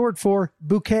 That's short for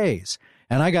bouquets.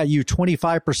 And I got you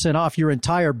 25% off your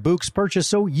entire Bouqs purchase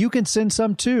so you can send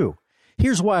some too.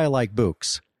 Here's why I like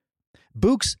Bouqs.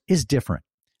 Bouqs is different.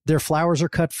 Their flowers are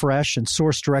cut fresh and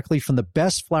sourced directly from the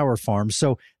best flower farms,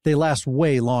 so they last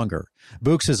way longer.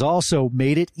 Bouqs has also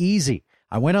made it easy.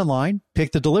 I went online,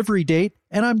 picked the delivery date,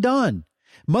 and I'm done.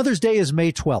 Mother's Day is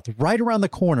May 12th, right around the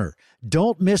corner.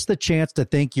 Don't miss the chance to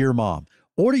thank your mom.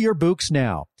 Order your Bouqs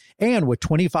now. And with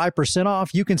 25%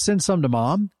 off, you can send some to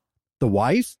mom, the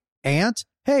wife, aunt,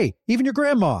 hey, even your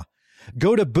grandma.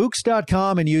 Go to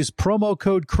Bouqs.com and use promo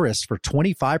code Chris for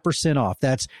 25% off.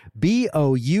 That's BOUQS.com,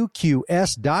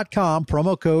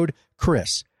 promo code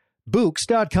Chris.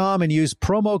 Bouqs.com and use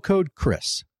promo code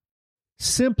Chris.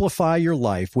 Simplify your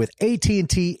life with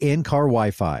AT&T in-car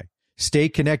Wi-Fi. Stay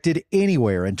connected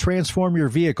anywhere and transform your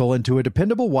vehicle into a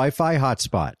dependable Wi-Fi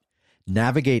hotspot.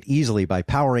 Navigate easily by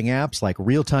powering apps like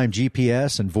real-time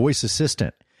GPS and voice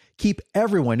assistant. Keep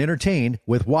everyone entertained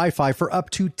with Wi-Fi for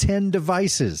up to 10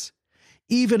 devices.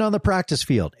 Even on the practice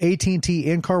field, AT&T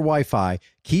in-car Wi-Fi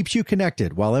keeps you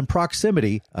connected while in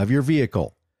proximity of your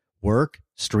vehicle. Work,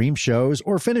 stream shows,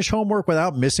 or finish homework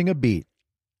without missing a beat.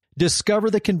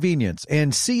 Discover the convenience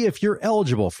and see if you're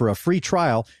eligible for a free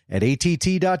trial at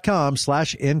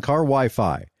att.com/in-car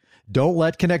Wi-Fi. Don't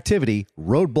let connectivity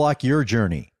roadblock your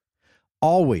journey.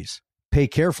 Always pay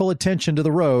careful attention to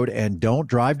the road and don't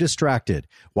drive distracted.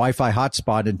 Wi-Fi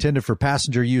hotspot intended for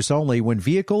passenger use only when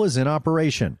vehicle is in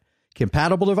operation.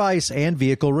 Compatible device and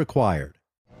vehicle required.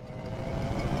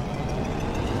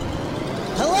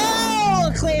 Hello,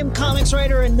 acclaimed comics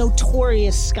writer and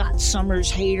notorious Scott Summers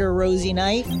hater, Rosie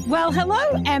Knight. Well,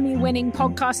 hello, Emmy-winning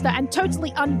podcaster and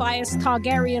totally unbiased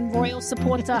Targaryen royal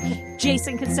supporter,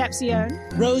 Jason Concepcion.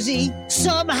 Rosie,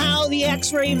 somehow the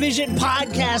X-Ray Vision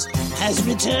podcast has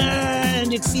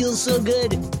returned. It feels so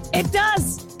good. It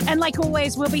does. And like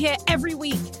always, we'll be here every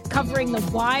week covering the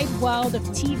wide world of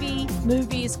TV,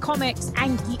 movies, comics,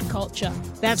 and geek culture.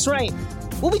 That's right.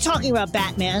 We'll be talking about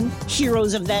Batman,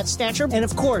 heroes of that stature, and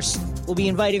of course, we'll be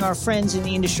inviting our friends in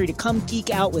the industry to come geek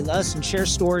out with us and share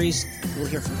stories. We'll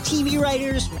hear from TV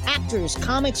writers, from actors,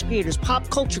 comics creators,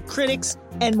 pop culture critics,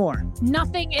 and more.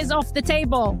 Nothing is off the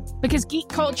table because geek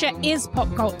culture is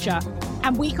pop culture,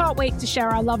 and we can't wait to share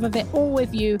our love of it all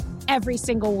with you every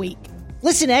single week.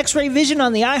 Listen to X-Ray Vision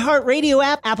on the iHeartRadio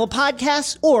app, Apple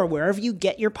Podcasts, or wherever you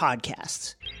get your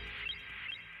podcasts.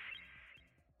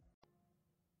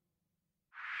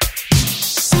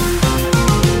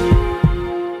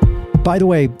 By the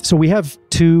way, so we have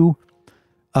two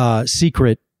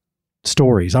secret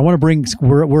stories. I want to bring,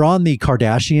 we're on the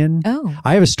Kardashian. Oh.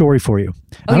 I have a story for you.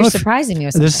 Oh, you're surprising me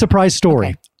with something. This is a surprise story.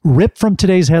 Okay. Ripped from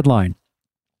today's headline.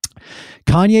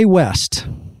 Kanye West.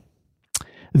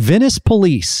 Venice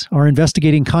police are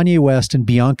investigating Kanye West and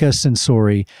Bianca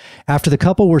Censori after the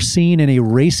couple were seen in a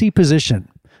racy position.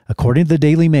 According to the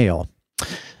Daily Mail,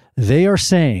 they are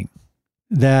saying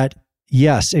that,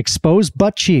 yes, exposed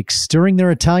butt cheeks during their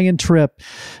Italian trip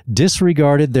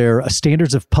disregarded their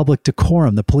standards of public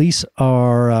decorum. The police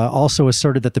are also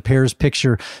asserted that the pair's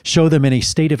picture showed them in a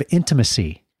state of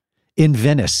intimacy in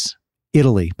Venice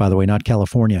Italy, by the way, not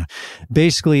California.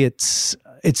 Basically, it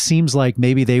seems like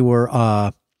maybe they were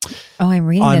I'm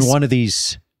reading on this. one of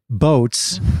these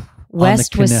boats.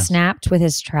 West was snapped with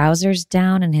his trousers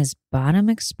down and his bottom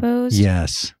exposed.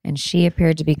 Yes. And she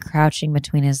appeared to be crouching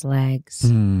between his legs.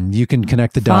 You can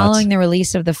connect the dots. Following the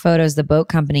release of the photos, the boat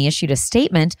company issued a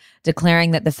statement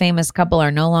declaring that the famous couple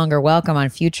are no longer welcome on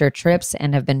future trips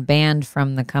and have been banned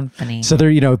from the company. So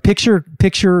they're, picture,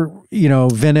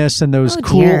 Venice and those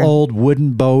old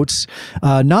wooden boats,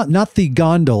 not the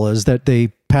gondolas that they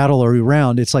paddle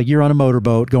around. It's like you're on a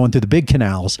motorboat going through the big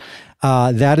canals.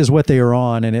 That is what they are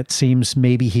on. And it seems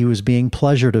maybe he was being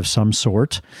pleasured of some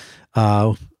sort.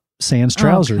 Sans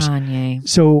trousers. Kanye.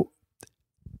 So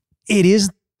it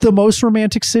is the most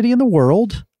romantic city in the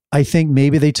world. I think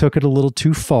maybe they took it a little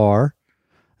too far.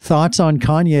 Thoughts on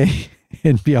Kanye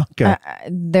and Bianca?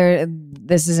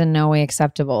 This is in no way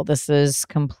acceptable. This is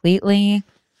completely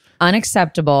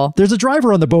unacceptable. There's a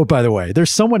driver on the boat, by the way. There's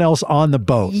someone else on the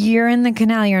boat. You're in the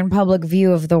canal. You're in public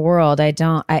view of the world.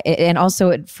 And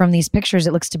also from these pictures,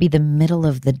 it looks to be the middle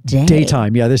of the day.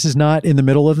 Daytime. Yeah, this is not in the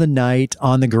middle of the night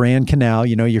on the Grand Canal.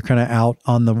 You're kind of out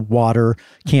on the water,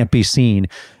 can't be seen.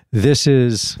 This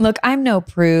is... Look, I'm no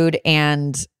prude.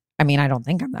 And I mean, I don't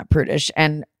think I'm that prudish.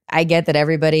 And I get that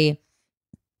everybody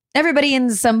in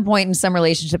some point in some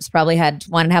relationships probably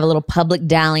wanted to have a little public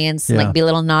dalliance and like be a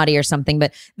little naughty or something.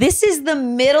 But this is the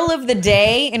middle of the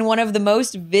day in one of the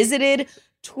most visited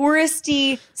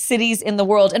touristy cities in the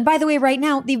world. And by the way, right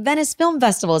now, the Venice Film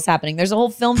Festival is happening. There's a whole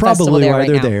film festival there right now.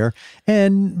 Probably why they're there.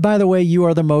 And by the way, you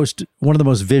are one of the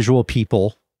most visual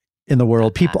people in the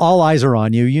world. All eyes are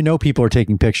on you. People are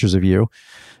taking pictures of you.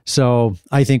 So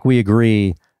I think we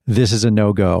agree this is a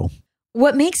no-go.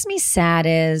 What makes me sad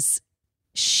is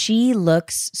she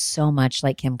looks so much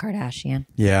like Kim Kardashian.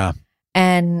 Yeah.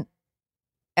 And,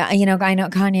 I know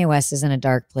Kanye West is in a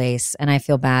dark place and I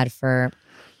feel bad for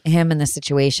him in the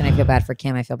situation. I feel bad for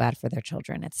Kim. I feel bad for their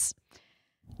children. It's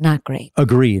not great.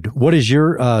 Agreed. What is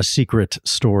your secret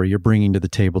story you're bringing to the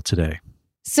table today?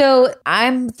 So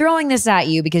I'm throwing this at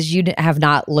you because you have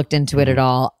not looked into it at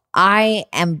all. I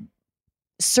am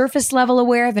surface level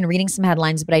aware. I've been reading some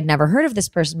headlines, but I'd never heard of this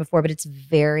person before, but it's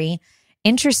very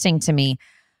interesting to me.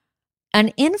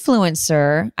 An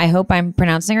influencer, I hope I'm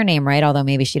pronouncing her name right, although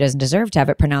maybe she doesn't deserve to have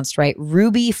it pronounced right,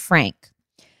 Ruby Frank.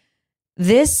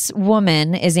 This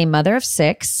woman is a mother of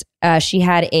 6. She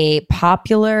had a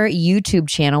popular YouTube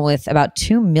channel with about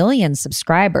 2 million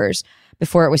subscribers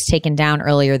before it was taken down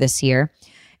earlier this year.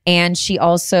 And she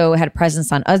also had a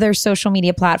presence on other social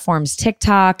media platforms,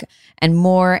 TikTok and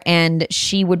more. And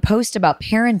she would post about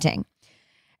parenting.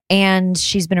 And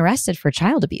she's been arrested for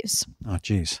child abuse. Oh,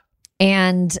 geez.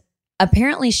 And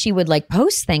apparently she would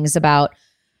post things about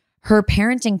her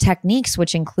parenting techniques,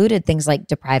 which included things like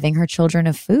depriving her children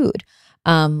of food.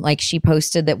 She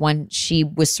posted that when she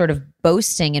was sort of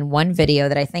boasting in one video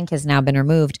that I think has now been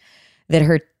removed, that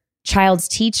her child's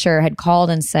teacher had called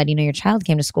and said, your child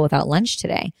came to school without lunch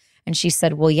today. And she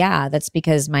said, well, yeah, that's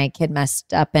because my kid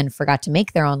messed up and forgot to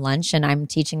make their own lunch. And I'm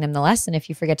teaching them the lesson. If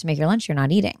you forget to make your lunch, you're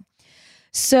not eating.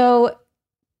 So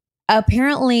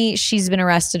apparently she's been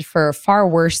arrested for far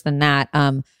worse than that.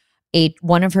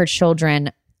 One of her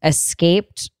children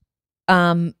escaped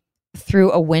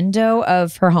through a window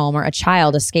of her home, or a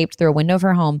child escaped through a window of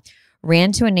her home,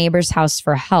 ran to a neighbor's house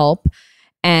for help.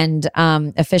 And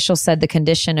officials said the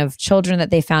condition of children that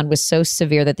they found was so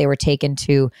severe that they were taken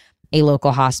to a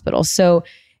local hospital. So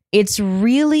it's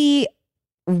really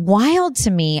wild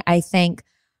to me, I think,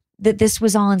 that this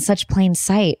was all in such plain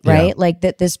sight, right? Yeah.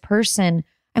 That this person,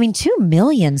 2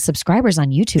 million subscribers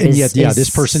on YouTube and is this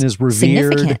person is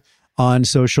revered on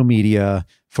social media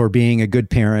for being a good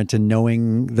parent and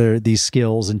knowing these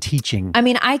skills and teaching.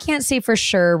 I can't say for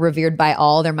sure revered by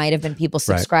all. There might have been people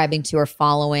subscribing to or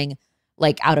following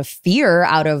out of fear,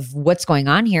 out of what's going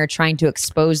on here, trying to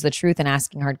expose the truth and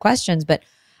asking hard questions. But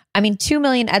 2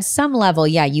 million at some level,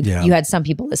 you had some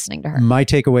people listening to her. My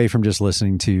takeaway from just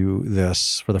listening to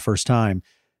this for the first time,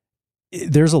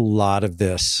 there's a lot of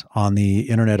this on the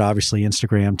internet, obviously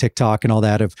Instagram, TikTok and all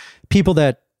that, of people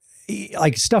that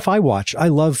like stuff I watch. I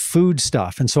love food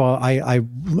stuff. And so I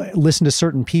listen to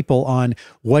certain people on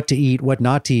what to eat, what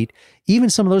not to eat. Even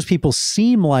some of those people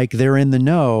seem like they're in the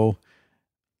know.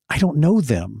 I don't know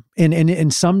them.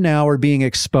 And some now are being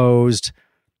exposed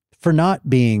for not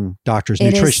being doctors,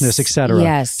 nutritionists, etc.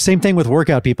 Yes. Same thing with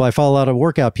workout people. I follow a lot of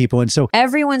workout people. And so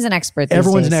everyone's an expert these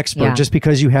everyone's days. an expert Yeah. just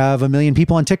because you have 1 million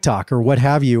people on TikTok or what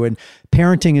have you. And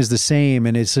parenting is the same.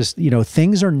 And it's just,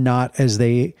 things are not as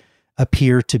they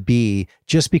appear to be.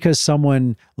 Just because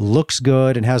someone looks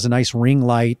good and has a nice ring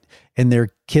light and their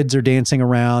kids are dancing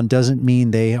around doesn't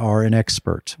mean they are an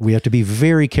expert. We have to be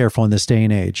very careful in this day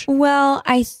and age. Well,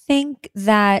 I think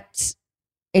that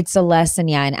it's a lesson,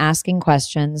 in asking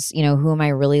questions. Who am I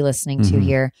really listening to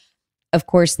here? Of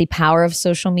course, the power of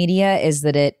social media is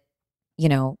that it,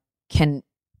 can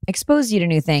expose you to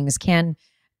new things, can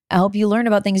help you learn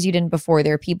about things you didn't before.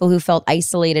 There are people who felt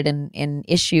isolated in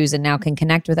issues and now can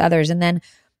connect with others. And then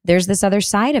there's this other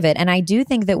side of it. And I do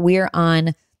think that we're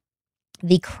on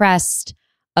the crest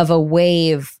of a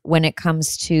wave when it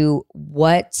comes to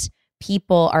what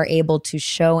people are able to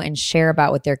show and share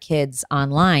about with their kids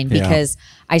online. Because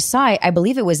I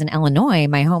believe it was in Illinois,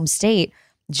 my home state,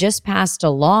 just passed a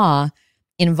law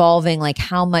involving like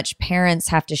how much parents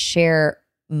have to share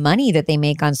money that they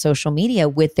make on social media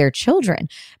with their children.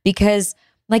 Because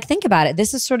like, think about it.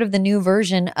 This is sort of the new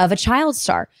version of a child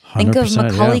star. Think of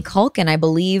Macaulay Culkin, I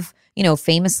believe,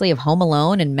 famously of Home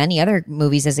Alone and many other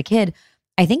movies as a kid.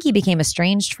 I think he became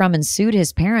estranged from and sued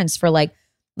his parents for like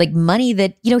money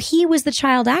that, he was the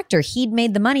child actor. He'd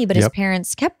made the money, but his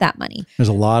parents kept that money. There's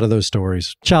a lot of those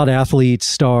stories. Child athletes,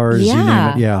 stars, you name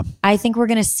it. Yeah. I think we're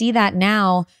going to see that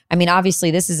now. I mean,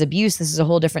 obviously this is abuse. This is a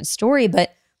whole different story,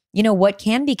 but what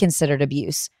can be considered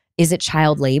abuse? Is it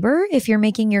child labor if you're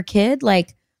making your kid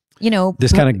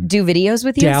this kind of do videos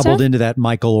with you? Dabbled into that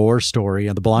Michael Orr story,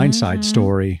 the Blind Side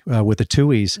story with the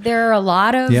Tuohys. There are a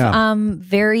lot of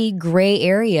very gray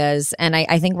areas, and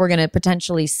I think we're going to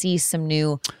potentially see some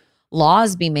new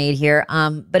laws be made here.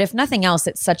 But if nothing else,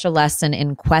 it's such a lesson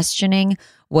in questioning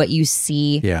what you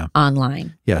see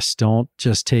online. Yes, don't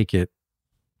just take it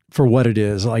for what it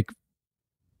is. Like,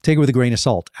 take it with a grain of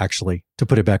salt, actually, to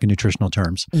put it back in nutritional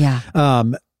terms. Yeah.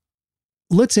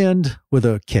 Let's end with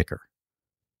a kicker.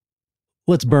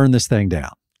 Let's burn this thing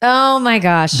down. Oh my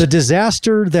gosh. The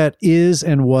disaster that is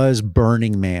and was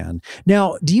Burning Man.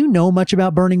 Now, do you know much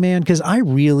about Burning Man? Because I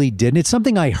really didn't. It's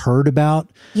something I heard about.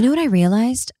 You know what I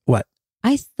realized? What?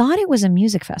 I thought it was a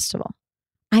music festival.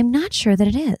 I'm not sure that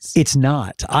it is. It's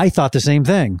not. I thought the same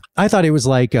thing. I thought it was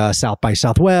like South by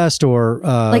Southwest or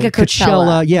like a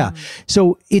Coachella. Yeah.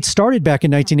 So it started back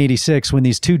in 1986 when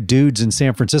these two dudes in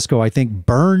San Francisco, I think,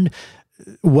 burned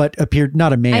what appeared,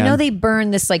 not a man. I know they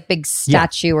burned this like big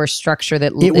statue or structure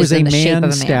that it was in a the shape of a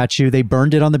man. Statue. They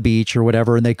burned it on the beach or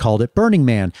whatever, and they called it Burning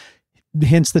Man.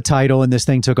 Hence the title, and this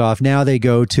thing took off. Now they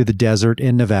go to the desert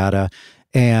in Nevada,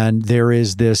 and there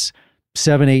is this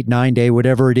 7, 8, 9 day,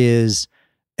 whatever it is,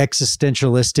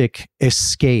 existentialistic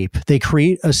escape. They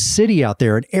create a city out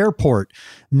there, an airport,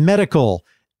 medical.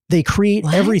 They create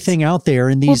everything out there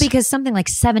in these. Well, because something like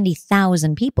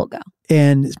 70,000 people go.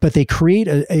 But they create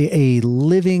a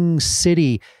living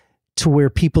city to where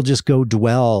people just go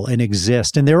dwell and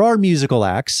exist. And there are musical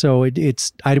acts, so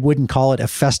it's I wouldn't call it a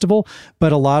festival,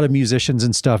 but a lot of musicians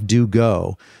and stuff do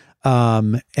go.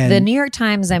 And the New York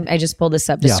Times, I just pulled this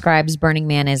up, describes Burning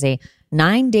Man as a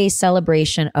 9-day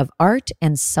celebration of art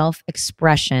and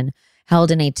self-expression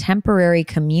held in a temporary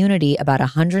community about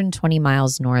 120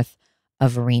 miles north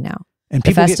of Reno. And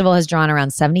the festival has drawn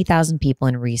around 70,000 people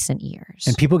in recent years.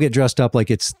 And people get dressed up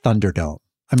like it's Thunderdome.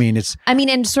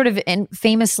 And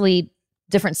famously,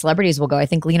 different celebrities will go. I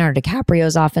think Leonardo DiCaprio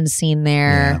is often seen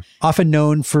there. Yeah. Often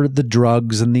known for the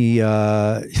drugs and the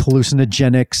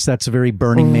hallucinogenics. That's a very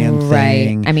Burning Man thing.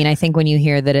 Right. I mean, I think when you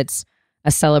hear that it's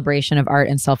a celebration of art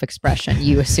and self-expression,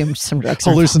 you assume some drugs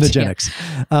are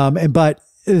hallucinogenics. But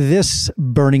this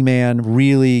Burning Man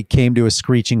really came to a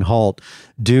screeching halt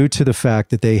due to the fact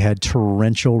that they had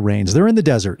torrential rains. They're in the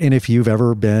desert. And if you've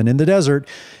ever been in the desert,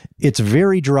 it's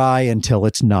very dry until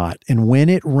it's not. And when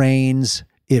it rains,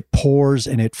 it pours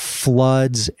and it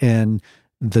floods and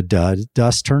the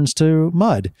dust turns to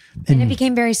mud. And it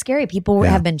became very scary. People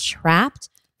have been trapped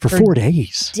for 4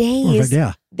 days.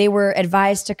 They were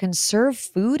advised to conserve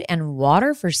food and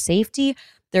water for safety.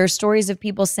 There are stories of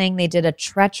people saying they did a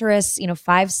treacherous,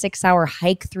 5-6 hour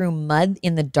hike through mud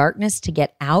in the darkness to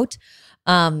get out.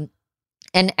 And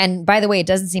by the way, it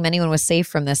doesn't seem anyone was safe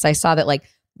from this. I saw that like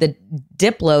the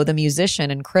Diplo, the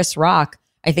musician, and Chris Rock,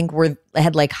 I think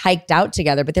had like hiked out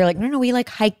together, but they're like, no, we like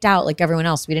hiked out like everyone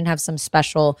else. We didn't have some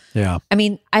special. Yeah. I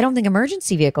mean, I don't think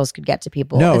emergency vehicles could get to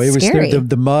people. No, it's it was scary.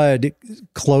 the mud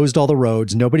closed all the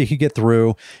roads. Nobody could get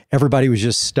through. Everybody was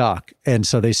just stuck. And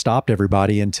so they stopped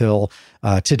everybody until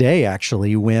today,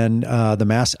 actually, when the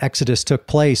mass exodus took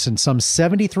place and some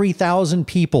 73,000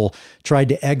 people tried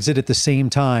to exit at the same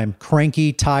time.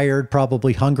 Cranky, tired,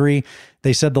 probably hungry.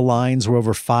 They said the lines were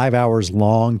over 5 hours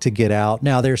long to get out.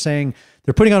 Now they're saying,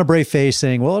 they're putting on a brave face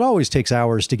saying, well, it always takes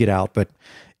hours to get out, but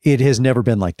it has never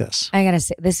been like this. I got to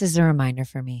say, this is a reminder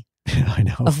for me. I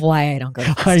know. of why I don't go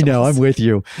to festivals. I know. I'm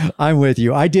with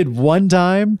you. I did one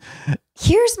time.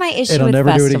 Here's my issue And I'll with never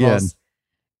do it festivals.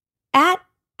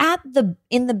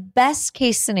 In the best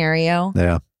case scenario,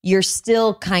 Yeah. you're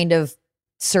still kind of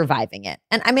surviving it.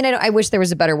 And I mean, I wish there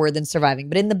was a better word than surviving,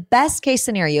 but in the best case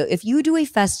scenario, if you do a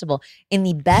festival in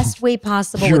the best way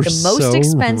possible You're with the most so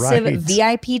expensive right.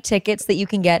 VIP tickets that you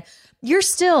can get, you're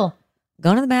still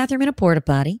going to the bathroom in a porta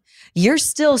potty. You're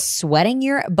still sweating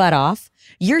your butt off.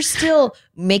 You're still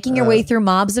making your way through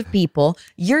mobs of people.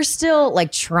 You're still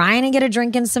like trying to get a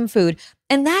drink and some food.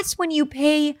 And that's when you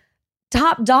pay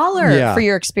top dollar for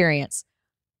your experience.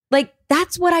 Like,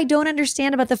 that's what I don't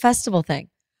understand about the festival thing.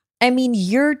 I mean,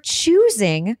 you're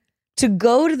choosing to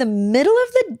go to the middle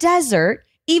of the desert,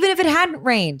 even if it hadn't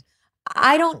rained.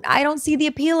 I don't see the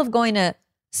appeal of going to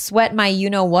sweat my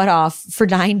you-know-what off for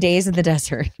 9 days in the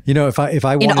desert. You know, if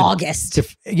I wanted, in August.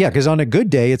 Because on a good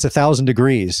day, it's 1,000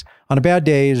 degrees. On a bad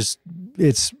day,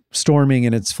 it's storming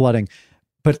and it's flooding.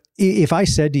 But if I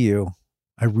said to you,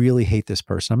 I really hate this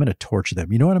person, I'm going to torture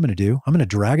them. You know what I'm going to do? I'm going to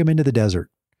drag them into the desert.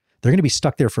 They're going to be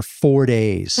stuck there for 4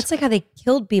 days. That's like how they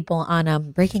killed people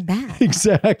on Breaking Bad.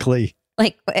 Exactly.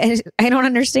 Like, I don't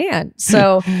understand.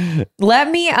 So let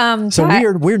me. So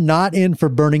we're not in for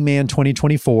Burning Man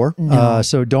 2024. No.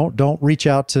 So don't reach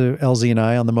out to LZ and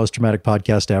I on the Most Dramatic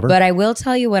Podcast ever. But I will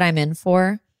tell you what I'm in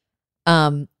for.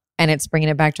 And it's bringing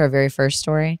it back to our very first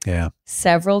story. Yeah.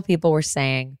 Several people were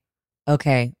saying,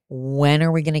 okay, when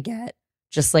are we going to get,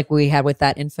 just like we had with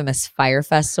that infamous Fire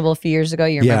Festival a few years ago.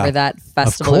 You remember that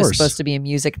festival? It was supposed to be a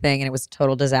music thing and it was a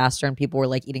total disaster and people were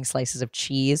like eating slices of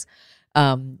cheese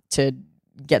to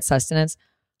get sustenance.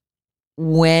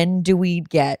 When do we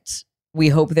get, we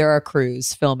hope there are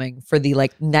crews filming for the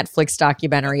like Netflix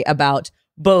documentary about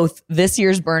both this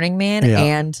year's Burning Man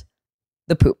and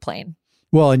the poop plane.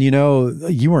 Well, and you know,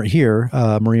 you weren't here.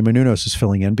 Maria Menounos is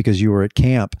filling in because you were at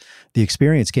camp, the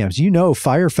experience camps. You know,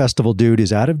 Fire Festival dude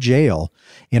is out of jail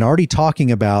and already talking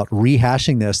about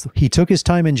rehashing this. He took his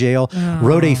time in jail,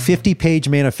 wrote a 50-page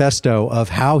manifesto of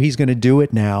how he's going to do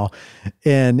it now.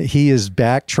 And he is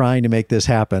back trying to make this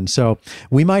happen. So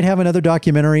we might have another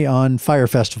documentary on Fire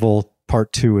Festival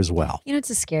Part 2 as well. You know, it's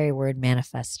a scary word,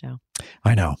 manifesto.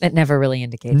 I know. It never really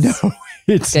indicates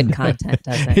it's good content,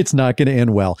 does it? It's not going to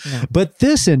end well. No. But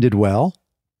this ended well.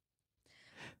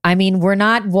 I mean, we're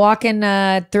not walking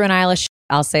through an aisle of shit,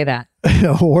 I'll say that.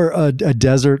 Or a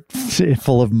desert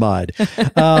full of mud.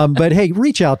 But hey,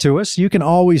 reach out to us. You can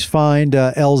always find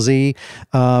LZ,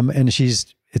 and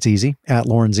it's easy, at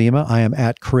Lauren Zima. I am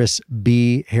at Chris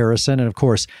B. Harrison. And of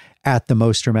course, at the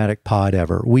Most Dramatic Pod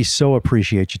Ever. We so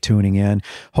appreciate you tuning in.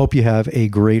 Hope you have a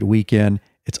great weekend.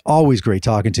 It's always great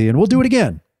talking to you, and we'll do it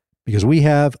again because we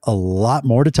have a lot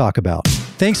more to talk about.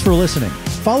 Thanks for listening.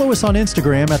 Follow us on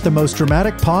Instagram at the Most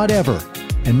Dramatic Pod Ever,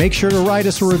 and make sure to write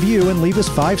us a review and leave us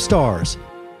 5 stars.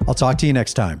 I'll talk to you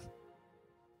next time.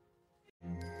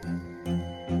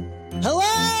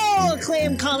 Hello,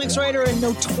 acclaimed comics writer and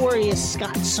notorious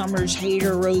Scott Summers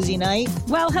hater, Rosie Knight.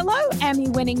 Well, hello,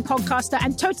 Emmy-winning podcaster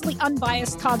and totally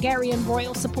unbiased Targaryen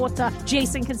royal supporter,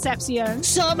 Jason Concepcion.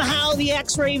 Somehow the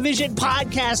X-Ray Vision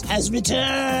podcast has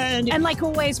returned. And like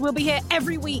always, we'll be here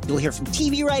every week. You'll hear from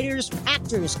TV writers, from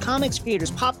actors, comics creators,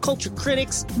 pop culture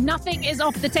critics. Nothing is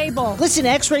off the table. Listen to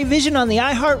X-Ray Vision on the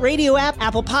iHeartRadio app,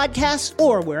 Apple Podcasts,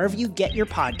 or wherever you get your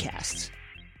podcasts.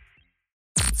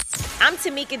 I'm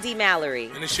Tamika D. Mallory.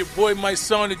 And it's your boy, my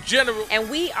son, the General. And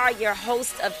we are your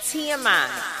hosts of TMI.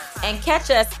 And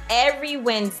catch us every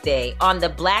Wednesday on the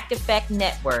Black Effect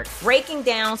Network, breaking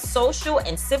down social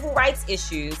and civil rights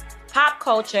issues, pop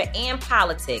culture, and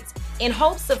politics in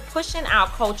hopes of pushing our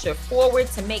culture forward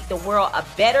to make the world a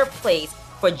better place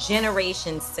for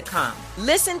generations to come.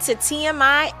 Listen to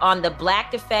TMI on the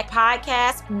Black Effect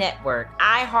Podcast Network,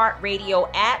 iHeartRadio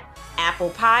app,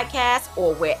 Apple Podcasts,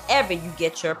 or wherever you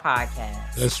get your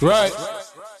podcasts. That's right.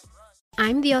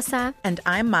 I'm Diosa. And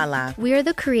I'm Mala. We are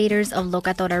the creators of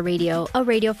Locatora Radio, a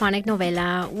radiophonic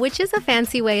novela, which is a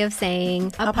fancy way of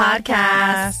saying a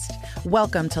podcast.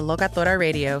 Welcome to Locatora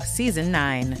Radio, Season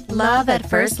 9. Love at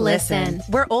first listen.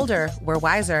 We're older, we're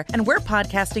wiser, and we're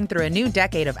podcasting through a new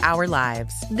decade of our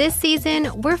lives. This season,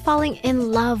 we're falling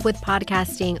in love with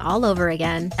podcasting all over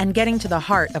again. And getting to the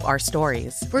heart of our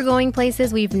stories. We're going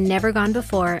places we've never gone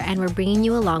before, and we're bringing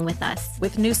you along with us.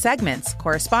 With new segments,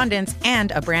 correspondence,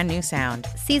 and a brand new sound.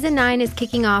 Season 9 is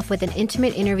kicking off with an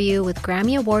intimate interview with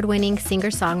Grammy Award-winning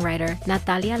singer-songwriter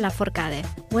Natalia Lafourcade.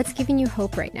 What's giving you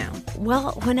hope right now?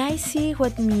 Well, when I see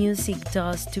what music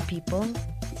does to people,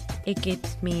 it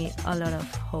gives me a lot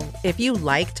of hope. If you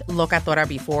liked Locatora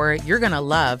before, you're going to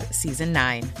love Season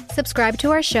 9. Subscribe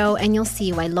to our show and you'll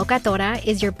see why Locatora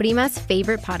is your prima's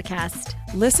favorite podcast.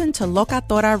 Listen to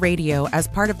Locatora Radio as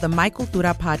part of the My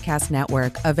Cultura Podcast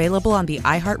Network, available on the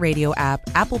iHeartRadio app,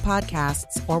 Apple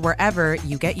Podcasts, or wherever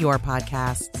you get your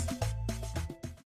podcasts.